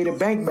got to pay the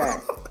bank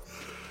back.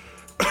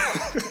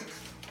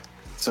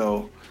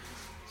 So,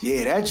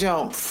 yeah, that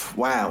jump,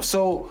 wow.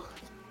 So,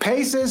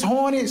 Pacers,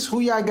 Hornets,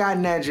 who y'all got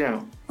in that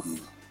jump?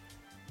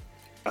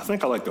 I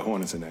think I like the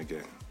Hornets in that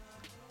game.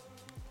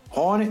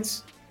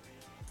 Hornets?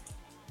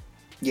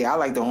 Yeah, I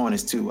like the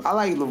Hornets too. I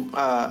like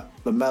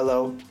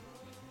LaMelo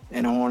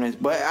and the Hornets,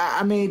 but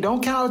I mean,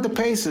 don't count out the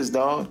Pacers,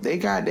 dog. They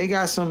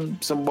got some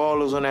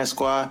ballers on that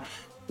squad.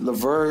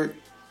 LeVert,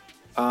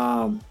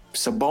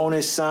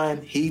 Sabonis'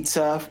 son, he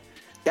tough.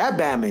 That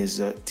Bama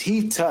is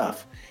he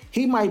tough.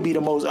 He might be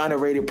the most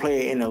underrated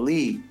player in the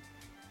league.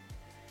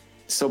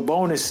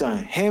 Sabonis'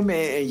 son, him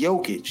and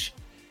Jokic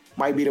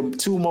might be the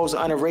two most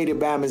underrated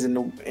Bamas in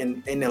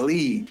the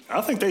league.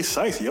 I think they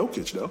size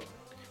Jokic though.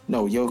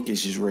 No, Jokic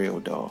is real,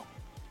 dog.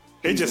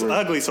 It's just real.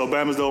 Ugly, so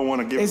Bamas don't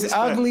want to give. It's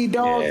ugly,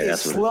 dog. Yeah,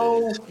 it's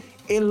slow.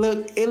 It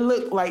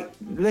look like.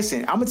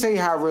 Listen, I'm gonna tell you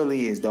how it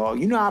really is, dog.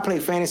 You know I play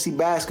fantasy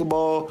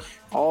basketball,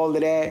 all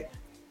of that,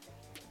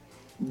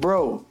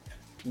 bro.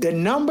 The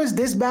numbers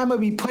this Bama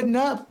be putting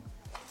up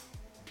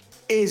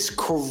is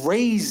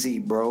crazy,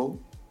 bro.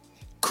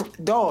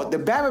 Dog, the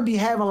Bama be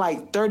having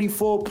like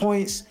 34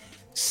 points,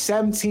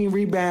 17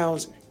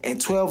 rebounds,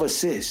 and 12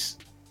 assists.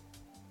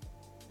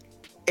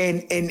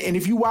 And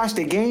if you watch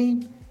the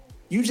game,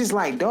 you just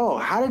like,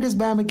 dog, how did this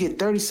Bama get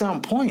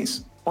 30-something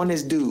points on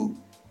this dude?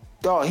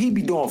 Dog, he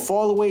be doing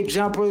fall-away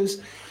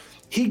jumpers.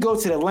 He go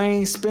to the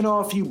lane, spin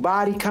off you,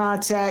 body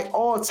contact,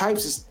 all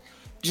types of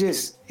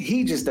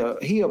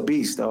he a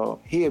beast,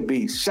 dog. He a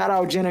beast. Shout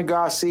out Jenna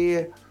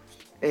Garcia.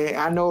 And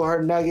I know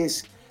her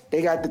Nuggets,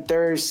 they got the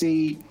 3rd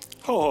seed.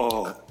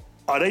 Oh,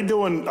 are they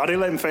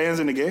letting fans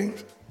in the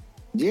games?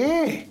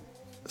 Yeah.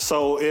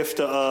 So if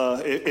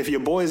your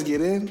boys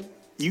get in,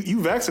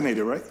 you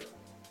vaccinated, right?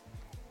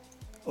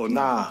 Or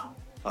nah.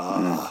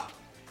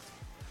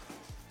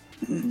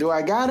 Do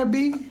I gotta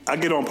be? I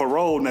get on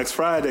parole next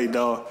Friday,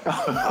 dog.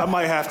 I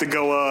might have to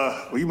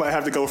go. You might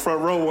have to go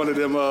front row one of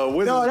them.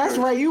 Wizards. No, that's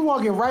right. You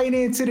walking right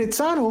into the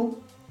tunnel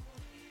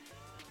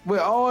with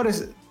all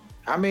this.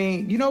 I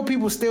mean, you know,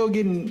 people still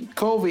getting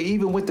COVID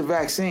even with the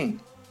vaccine.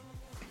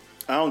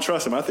 I don't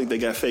trust them. I think they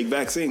got fake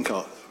vaccine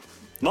cards.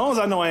 As long as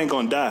I know I ain't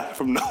gonna die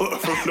from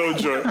no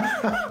joint.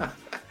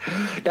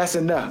 That's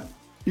enough.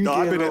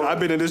 I've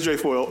been in this joint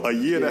for a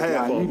year and a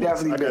half. You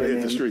definitely I gotta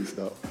hit the streets,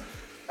 though.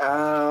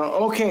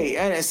 Okay,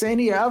 and so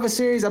any other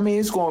series? I mean,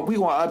 we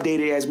gonna update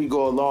it as we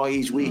go along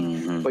each week.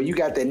 Mm-hmm. But you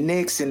got the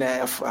Knicks and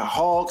the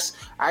Hawks.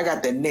 I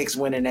got the Knicks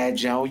winning that,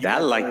 Joe. I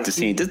like to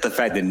see just the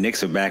fact that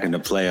Knicks are back in the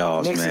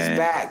playoffs. Knicks man. is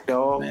back,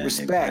 dog. Man,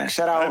 respect.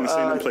 Shout out. I haven't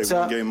seen them play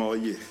one game all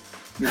year.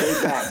 They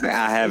back.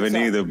 I haven't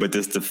either, but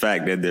just the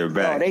fact that they're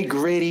back. They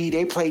gritty.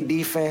 They play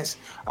defense.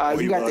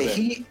 You got the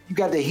Heat. You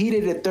got the Heat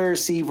of the 3rd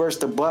seed versus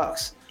the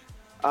Bucks.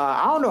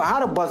 I don't know how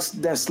the Bucks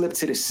then slipped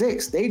to the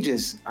 6th. They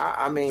just,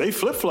 I mean, they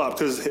flip flopped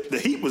because the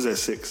Heat was at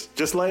 6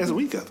 just last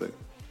week, I think.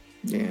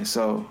 Yeah,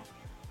 so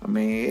I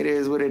mean, it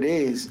is what it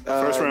is.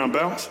 First round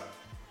bounce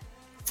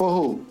for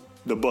who?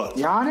 The Bucks.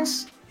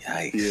 Giannis?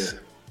 Yikes. Yeah.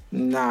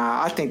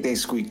 Nah, I think they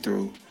squeaked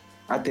through.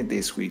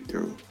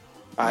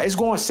 It's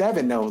going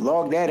 7 though.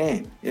 Log that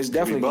in. It's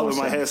definitely Jimmy going Butler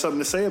 7. might have something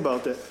to say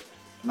about that.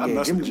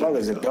 Yeah, Jimmy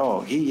Butler's a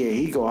dog.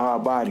 He go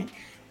hard body.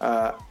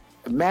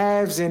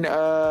 Mavs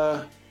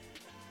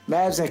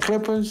and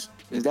Clippers.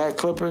 Is that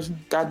Clippers?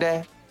 Got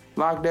that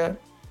locked up?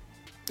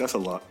 That's a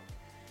lot.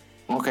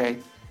 Okay.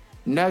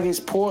 Nuggets,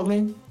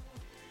 Portland.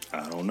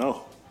 I don't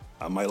know.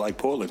 I might like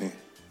Portland here.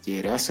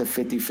 Yeah, that's a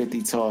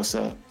 50-50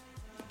 toss-up.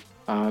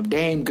 They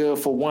ain't good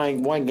for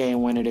one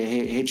game winner to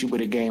hit you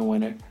with a game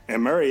winner.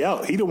 And Murray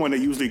out. He the one that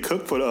usually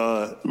cook for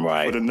the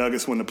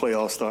Nuggets when the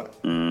playoffs start.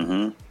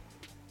 Mm-hmm.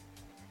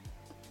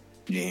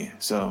 Yeah,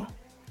 so...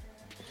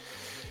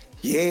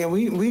 Yeah,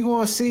 we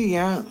gonna see,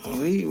 yeah.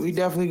 We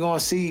definitely gonna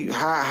see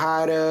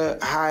how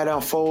it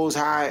unfolds,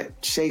 how it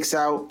shakes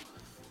out.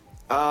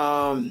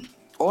 On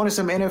to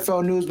some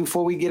NFL news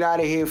before we get out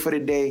of here for the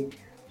day.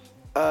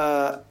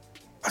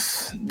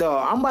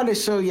 Dog, I'm about to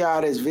show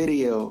y'all this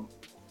video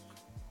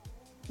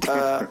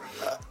of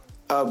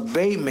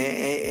Bateman,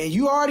 and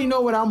you already know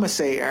what I'm gonna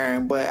say,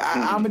 Aaron. But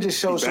I'm gonna just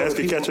show so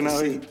basket catching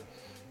out here.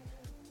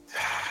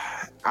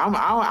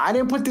 I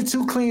didn't put the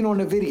too clean on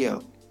the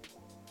video.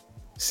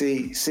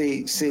 See.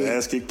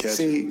 Basket catch.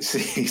 See.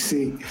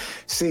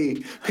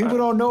 People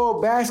don't know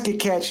a basket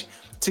catch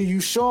till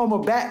you show them a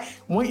bat.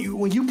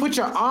 When you put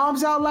your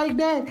arms out like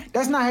that,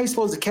 that's not how you're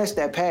supposed to catch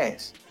that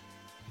pass.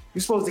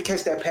 You're supposed to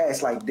catch that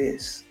pass like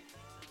this.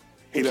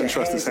 He doesn't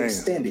trust his hands.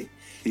 Extended.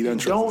 He doesn't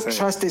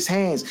trust his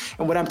hands.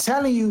 And what I'm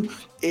telling you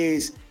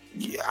is,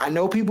 I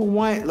know people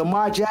want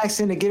Lamar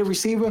Jackson to get a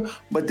receiver,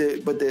 but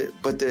the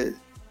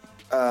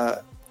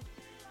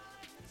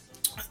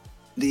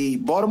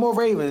Baltimore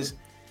Ravens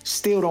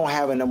still don't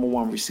have a number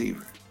one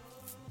receiver.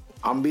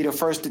 I'm gonna be the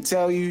first to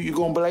tell you. You're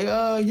gonna be like,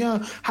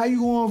 yeah, how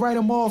you gonna write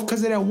him off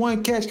because of that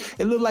one catch?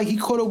 It looked like he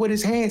caught it with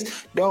his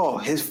hands.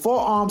 Dog, his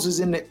forearms was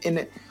in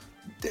the.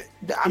 He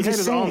had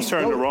his arms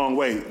turned the wrong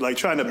way, like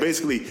trying to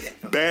basically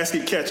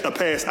basket catch a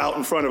pass out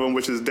in front of him,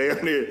 which is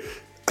damn near.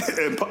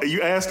 And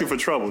you asking for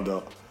trouble,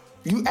 though.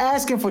 You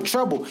asking for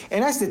trouble,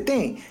 and that's the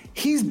thing.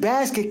 He's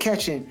basket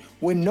catching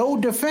with no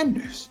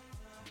defenders.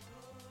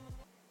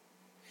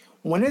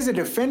 When there's a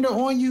defender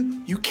on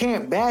you, you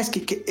can't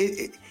basket.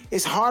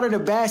 It's harder to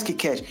basket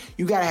catch.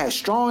 You gotta have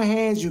strong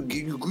hands.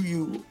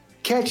 You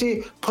catch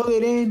it, pull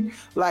it in.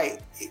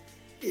 Like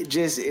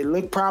it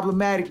looked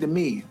problematic to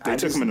me. They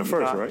took him in the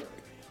first, right?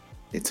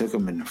 They took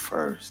him in the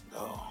first,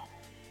 though.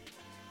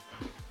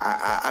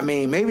 I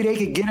mean, maybe they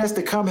could get us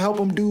to come help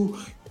them do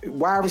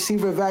wide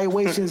receiver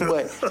evaluations,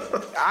 but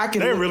I can.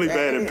 They're really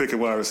bad at picking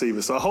wide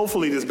receivers. So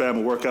hopefully this bad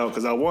will work out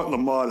because I want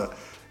Lamar to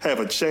have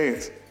a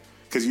chance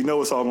because you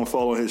know it's all gonna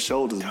fall on his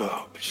shoulders.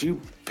 Dog, but you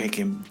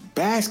picking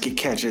basket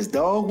catchers,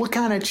 dog. What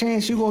kind of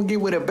chance you gonna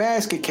get with a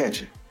basket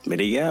catcher?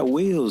 But he got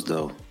wheels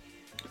though.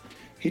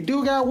 He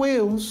do got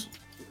wheels.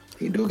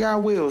 He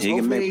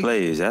can make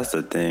plays. That's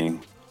the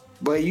thing.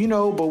 But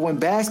when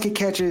basket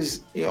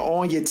catchers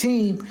on your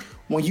team,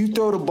 when you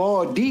throw the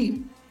ball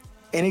deep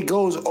and it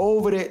goes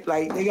over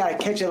like they gotta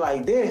catch it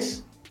like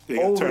this. You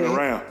gotta turn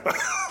around.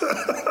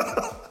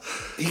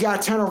 You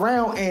gotta turn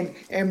around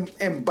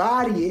and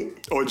body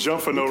it. Or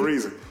jump for no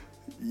reason.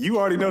 You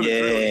already know the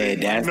drill. Yeah,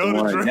 that's the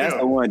one. That's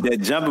the one.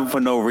 That jumping for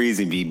no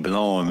reason be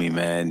blowing me,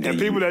 man. And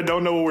people that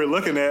don't know what we're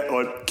looking at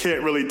or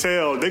can't really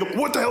tell, they go,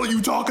 what the hell are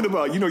you talking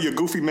about? You know your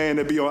goofy man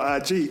that be on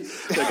IG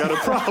that got a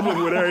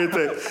problem with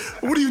everything.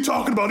 What are you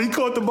talking about? He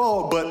caught the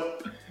ball.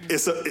 But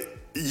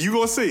you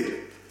gonna see.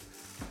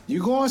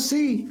 You gonna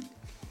see.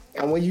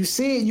 And when you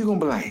see it, you gonna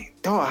be like,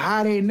 dog,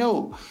 how they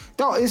know?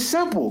 Dog, it's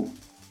simple.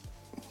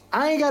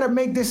 I ain't gotta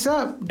make this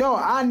up.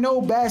 Dog, I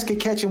know basket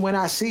catching when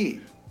I see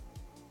it.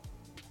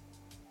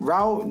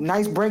 Route,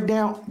 nice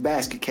breakdown,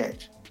 basket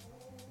catch.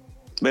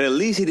 But at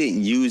least he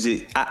didn't use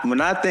it.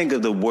 When I think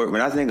of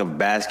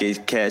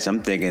basket catch,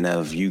 I'm thinking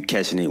of you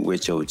catching it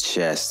with your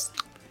chest.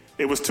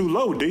 It was too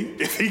low, D.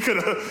 If he could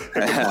have.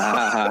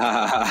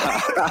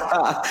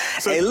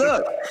 Hey,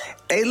 look.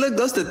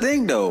 That's the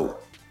thing, though.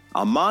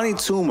 Amani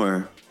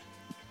Toomer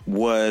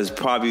was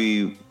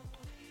probably,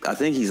 I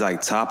think he's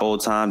like top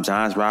all-time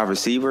Giants wide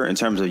receiver in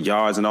terms of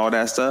yards and all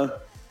that stuff.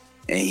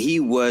 And he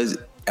was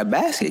a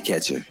basket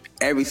catcher.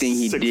 Everything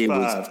he 6'5", did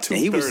was, and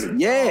he was,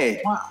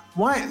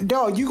 One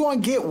dog, you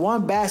gonna get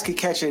one basket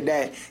catcher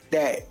that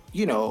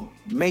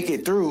make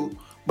it through,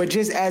 but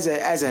just as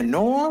a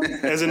norm,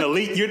 as an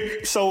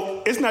elite.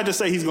 So it's not just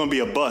say he's gonna be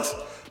a bust,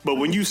 but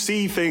when you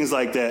see things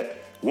like that,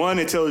 one,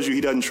 it tells you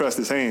he doesn't trust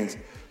his hands.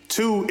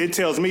 Two, it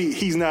tells me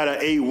he's not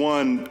an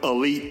A1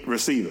 elite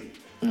receiver.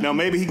 Mm-hmm. Now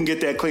maybe he can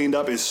get that cleaned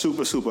up. It's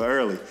super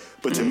early,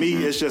 but to me,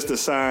 it's just a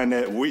sign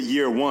that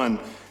year one.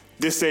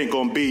 This ain't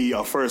gonna be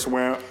a first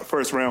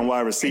round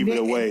wide receiver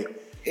the way.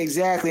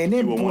 Exactly. And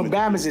then when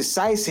Bama's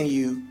enticing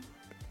you,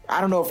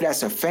 I don't know if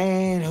that's a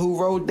fan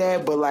who wrote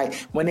that, but like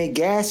when they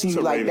gassing you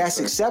like that's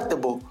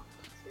acceptable.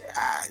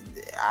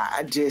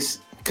 I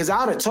just because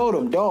I'd have told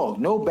him, dog,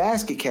 no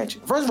basket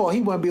catching. First of all,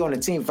 he wouldn't be on the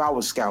team if I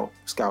was scout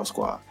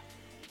squad.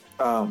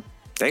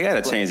 They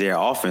gotta change their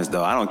offense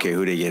though. I don't care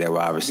who they get at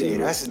wide receiver.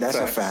 Yeah, that's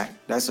a fact.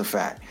 That's a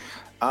fact.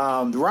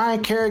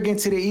 Ryan Kerrigan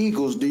to the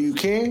Eagles. Do you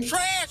care?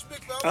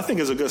 I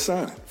think it's a good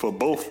sign for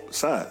both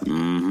sides.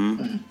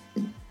 Mm-hmm.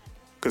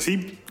 Because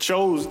he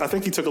chose, I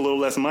think he took a little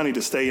less money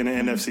to stay in the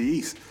NFC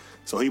East.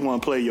 So he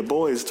want to play your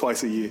boys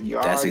twice a year.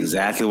 That's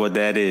exactly what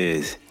that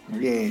is.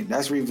 Yeah,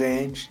 that's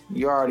revenge.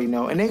 You already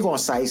know. And they're going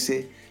to size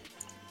it.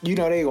 You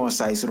know they're going to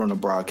size it on the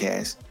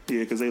broadcast.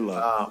 Yeah, because they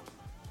love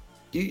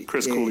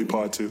Chris Cooley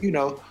part 2. You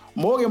know,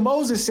 Morgan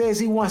Moses says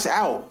he wants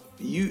out.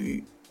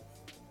 You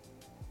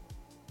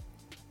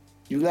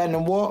letting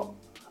him walk?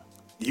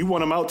 You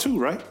want him out too,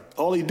 right?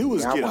 All he do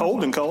is get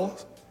holding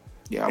calls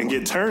and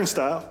get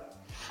turnstile.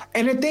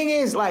 And the thing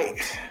is,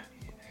 like,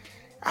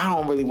 I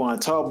don't really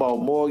want to talk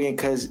about Morgan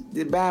because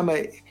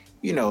Bama,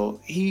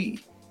 he...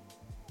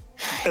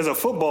 As a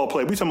football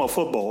player, we talking about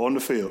football on the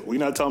field. We're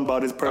not talking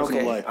about his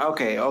personal life.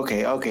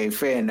 Okay,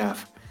 fair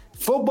enough.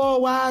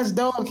 Football-wise,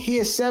 dog, he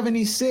is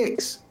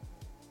 76.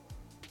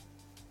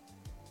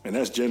 And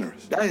that's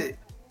generous. That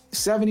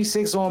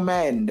 76 on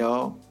Madden,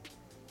 dog.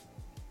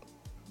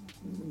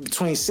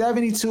 Between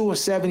 72 and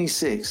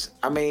 76.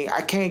 I mean,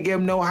 I can't give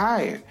him no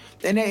higher.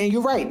 And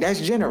you're right,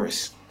 that's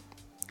generous.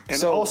 And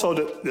so, also,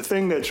 the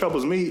thing that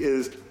troubles me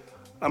is,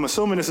 I'm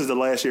assuming this is the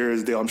last year of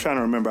his deal. I'm trying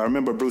to remember. I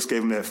remember Bruce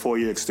gave him that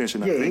 4-year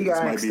extension. Yeah, he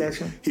got an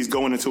extension. He's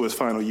going into his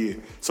final year.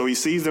 So he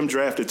sees them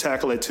draft a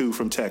tackle at 2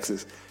 from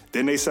Texas.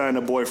 Then they sign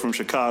a boy from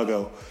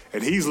Chicago.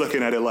 And he's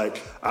looking at it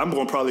like, I'm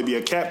going to probably be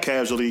a cap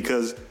casualty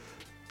because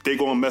they're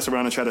going to mess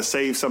around and try to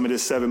save some of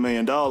this $7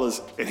 million.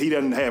 And he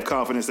doesn't have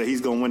confidence that he's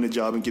going to win the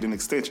job and get an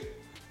extension.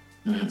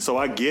 Mm-hmm. So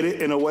I get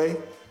it in a way.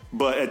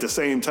 But at the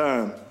same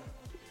time,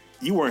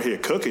 you weren't here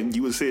cooking.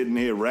 You was sitting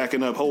here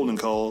racking up holding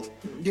calls.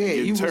 Yeah,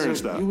 you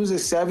was a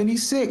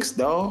 76,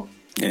 dog.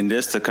 And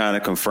this to kind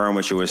of confirm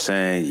what you were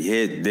saying,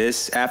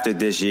 after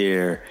this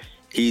year,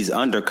 he's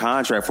under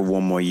contract for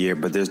 1 more year,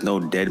 but there's no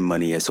dead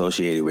money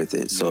associated with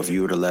it. So if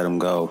you were to let him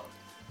go,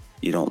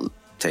 you don't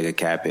take a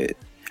cap hit.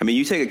 I mean,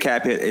 you take a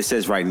cap hit, it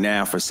says right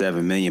now for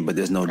 $7 million, but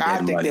there's no dead money.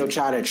 I think they'll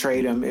try to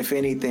trade him, if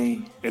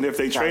anything. And if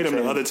they trade him,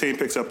 the other team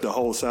picks up the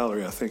whole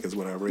salary, I think is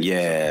what I read.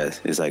 Yeah,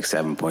 it's like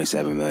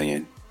 $7.7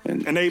 million.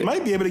 And they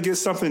might be able to get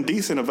something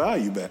decent of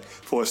value back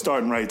for a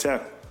starting right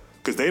tackle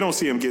because they don't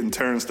see him getting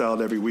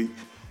turnstiled every week.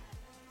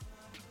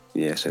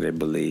 Yeah, so they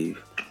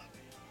believe.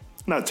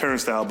 Not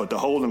turnstile, but the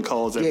holding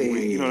calls every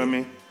week. You know what I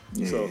mean?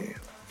 Yeah.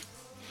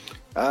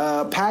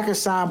 So.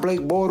 Packers signed Blake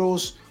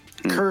Bortles,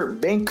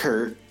 Kurt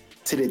Benkert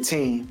to the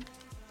team.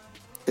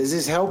 Does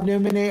this help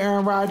them in their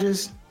Aaron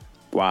Rodgers?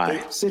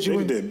 Why?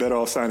 They did better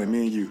off signing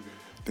me and you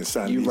than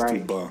signing these 2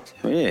 bums.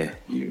 Yeah.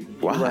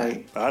 Why?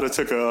 Right. I'd have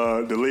took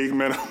the league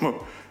minimum.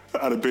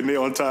 I'd have been there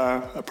on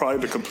time. I'd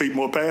probably to complete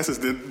more passes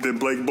than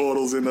Blake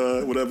Bortles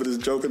and whatever this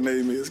joker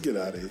name is. Get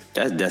out of here.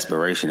 That's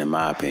desperation, in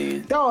my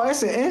opinion. No,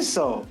 that's an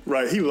insult.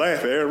 Right. He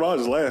laughing. Aaron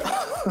Rodgers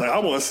laughing. Like, I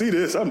want to see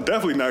this. I'm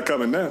definitely not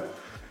coming now.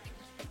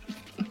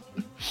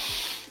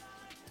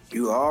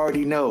 You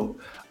already know.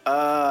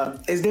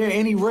 Is there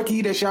any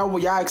rookie that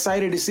y'all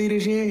excited to see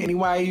this year?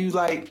 Anybody you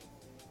like?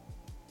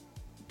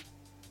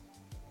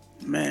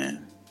 Man.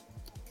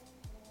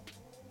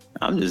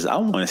 I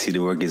want to see the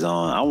rookies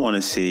on. I want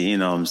to see, you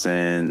know what I'm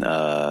saying,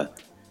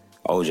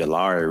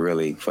 Ojulari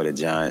really for the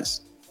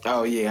Giants.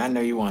 Oh, yeah. I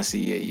know you want to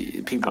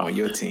see people on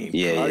your team.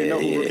 Yeah, I already know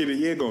who Rookie of the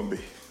Year going to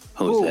be.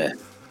 Who's that?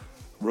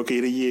 Rookie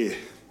of the Year.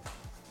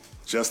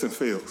 Justin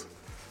Fields.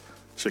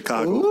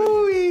 Chicago.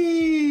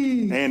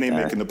 Ooh-wee. And they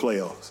making the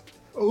playoffs.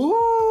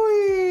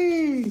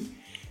 Ooh-wee.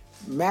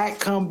 Matt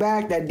come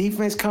back. That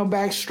defense come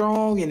back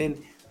strong. And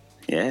then...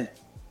 Yeah.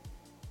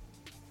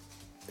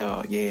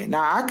 Oh, yeah.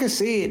 Now, I can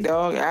see it,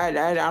 dog.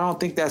 I don't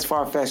think that's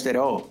far-fetched at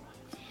all.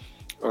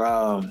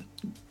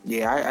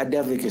 Yeah, I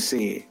definitely can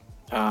see it.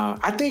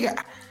 I think...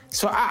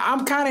 So,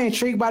 I'm kind of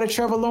intrigued by the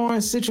Trevor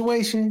Lawrence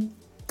situation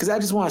because I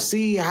just want to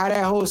see how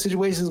that whole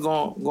situation is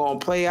going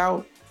to play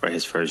out. For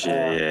his first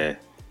year,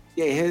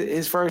 yeah. Yeah,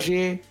 his first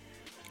year.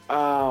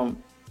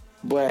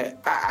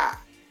 But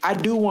I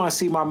do want to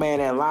see my man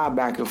at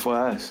linebacker for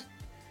us.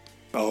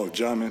 Oh,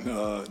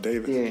 Jamin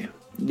Davis.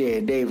 Yeah,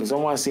 Davis. I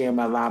want to see him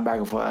at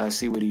linebacker for us,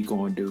 see what he's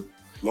going to do.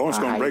 Lawrence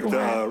going to break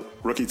the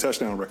rookie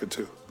touchdown record,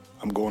 too.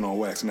 I'm going on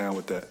wax now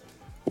with that.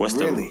 What's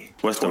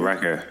the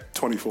record?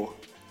 24.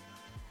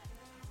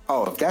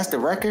 Oh, if that's the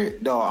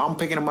record, dog, I'm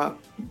picking him up.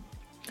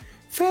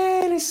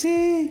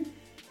 Fantasy.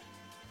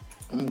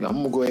 I'm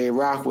going to go ahead and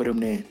rock with him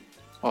then,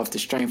 off the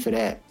strength of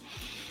that.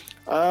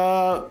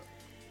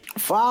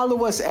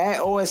 Follow us at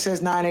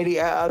OSS980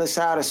 at Other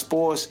Side of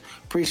Sports.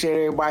 Appreciate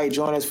everybody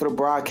joining us for the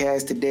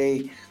broadcast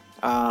today.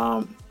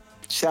 Shout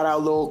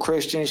out Lil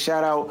Christian.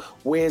 Shout out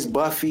Where's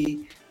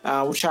Buffy.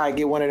 We'll try to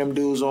get one of them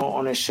dudes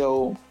on the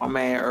show. My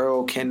man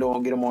Earl Kendall,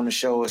 get him on the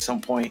show at some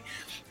point.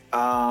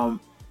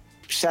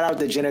 Shout out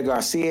to Jenna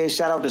Garcia.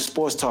 Shout out to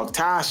Sports Talk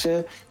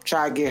Tasha.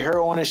 Try to get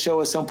her on the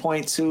show at some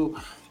point too.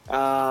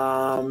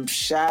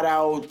 Shout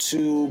out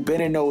to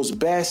Ben and Knows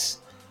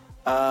Best.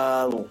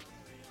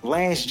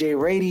 Lance J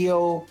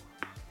Radio.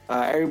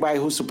 Everybody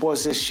who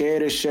supports us, share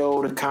the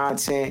show, the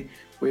content.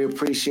 We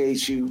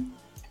appreciate you.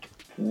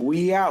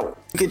 We out.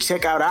 You can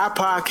check out our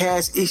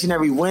podcast each and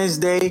every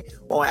Wednesday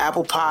on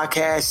Apple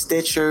Podcasts,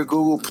 Stitcher,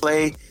 Google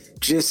Play.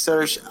 Just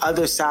search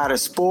Other Side of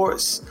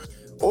Sports.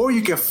 Or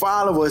you can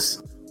follow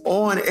us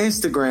on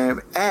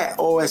Instagram at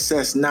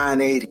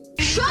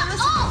OSS980. Shut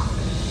up!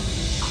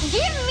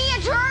 Give me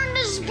a turn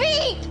to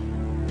speak!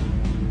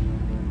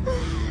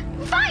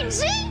 Fine,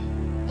 see?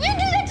 You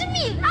do that to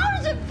me. How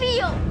does it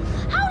feel?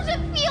 How does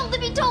it feel to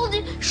be told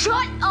to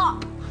shut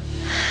up?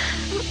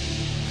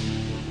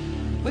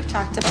 We've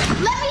talked about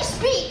it. Let me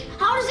speak.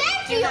 How does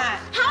that feel?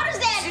 How does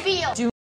that feel?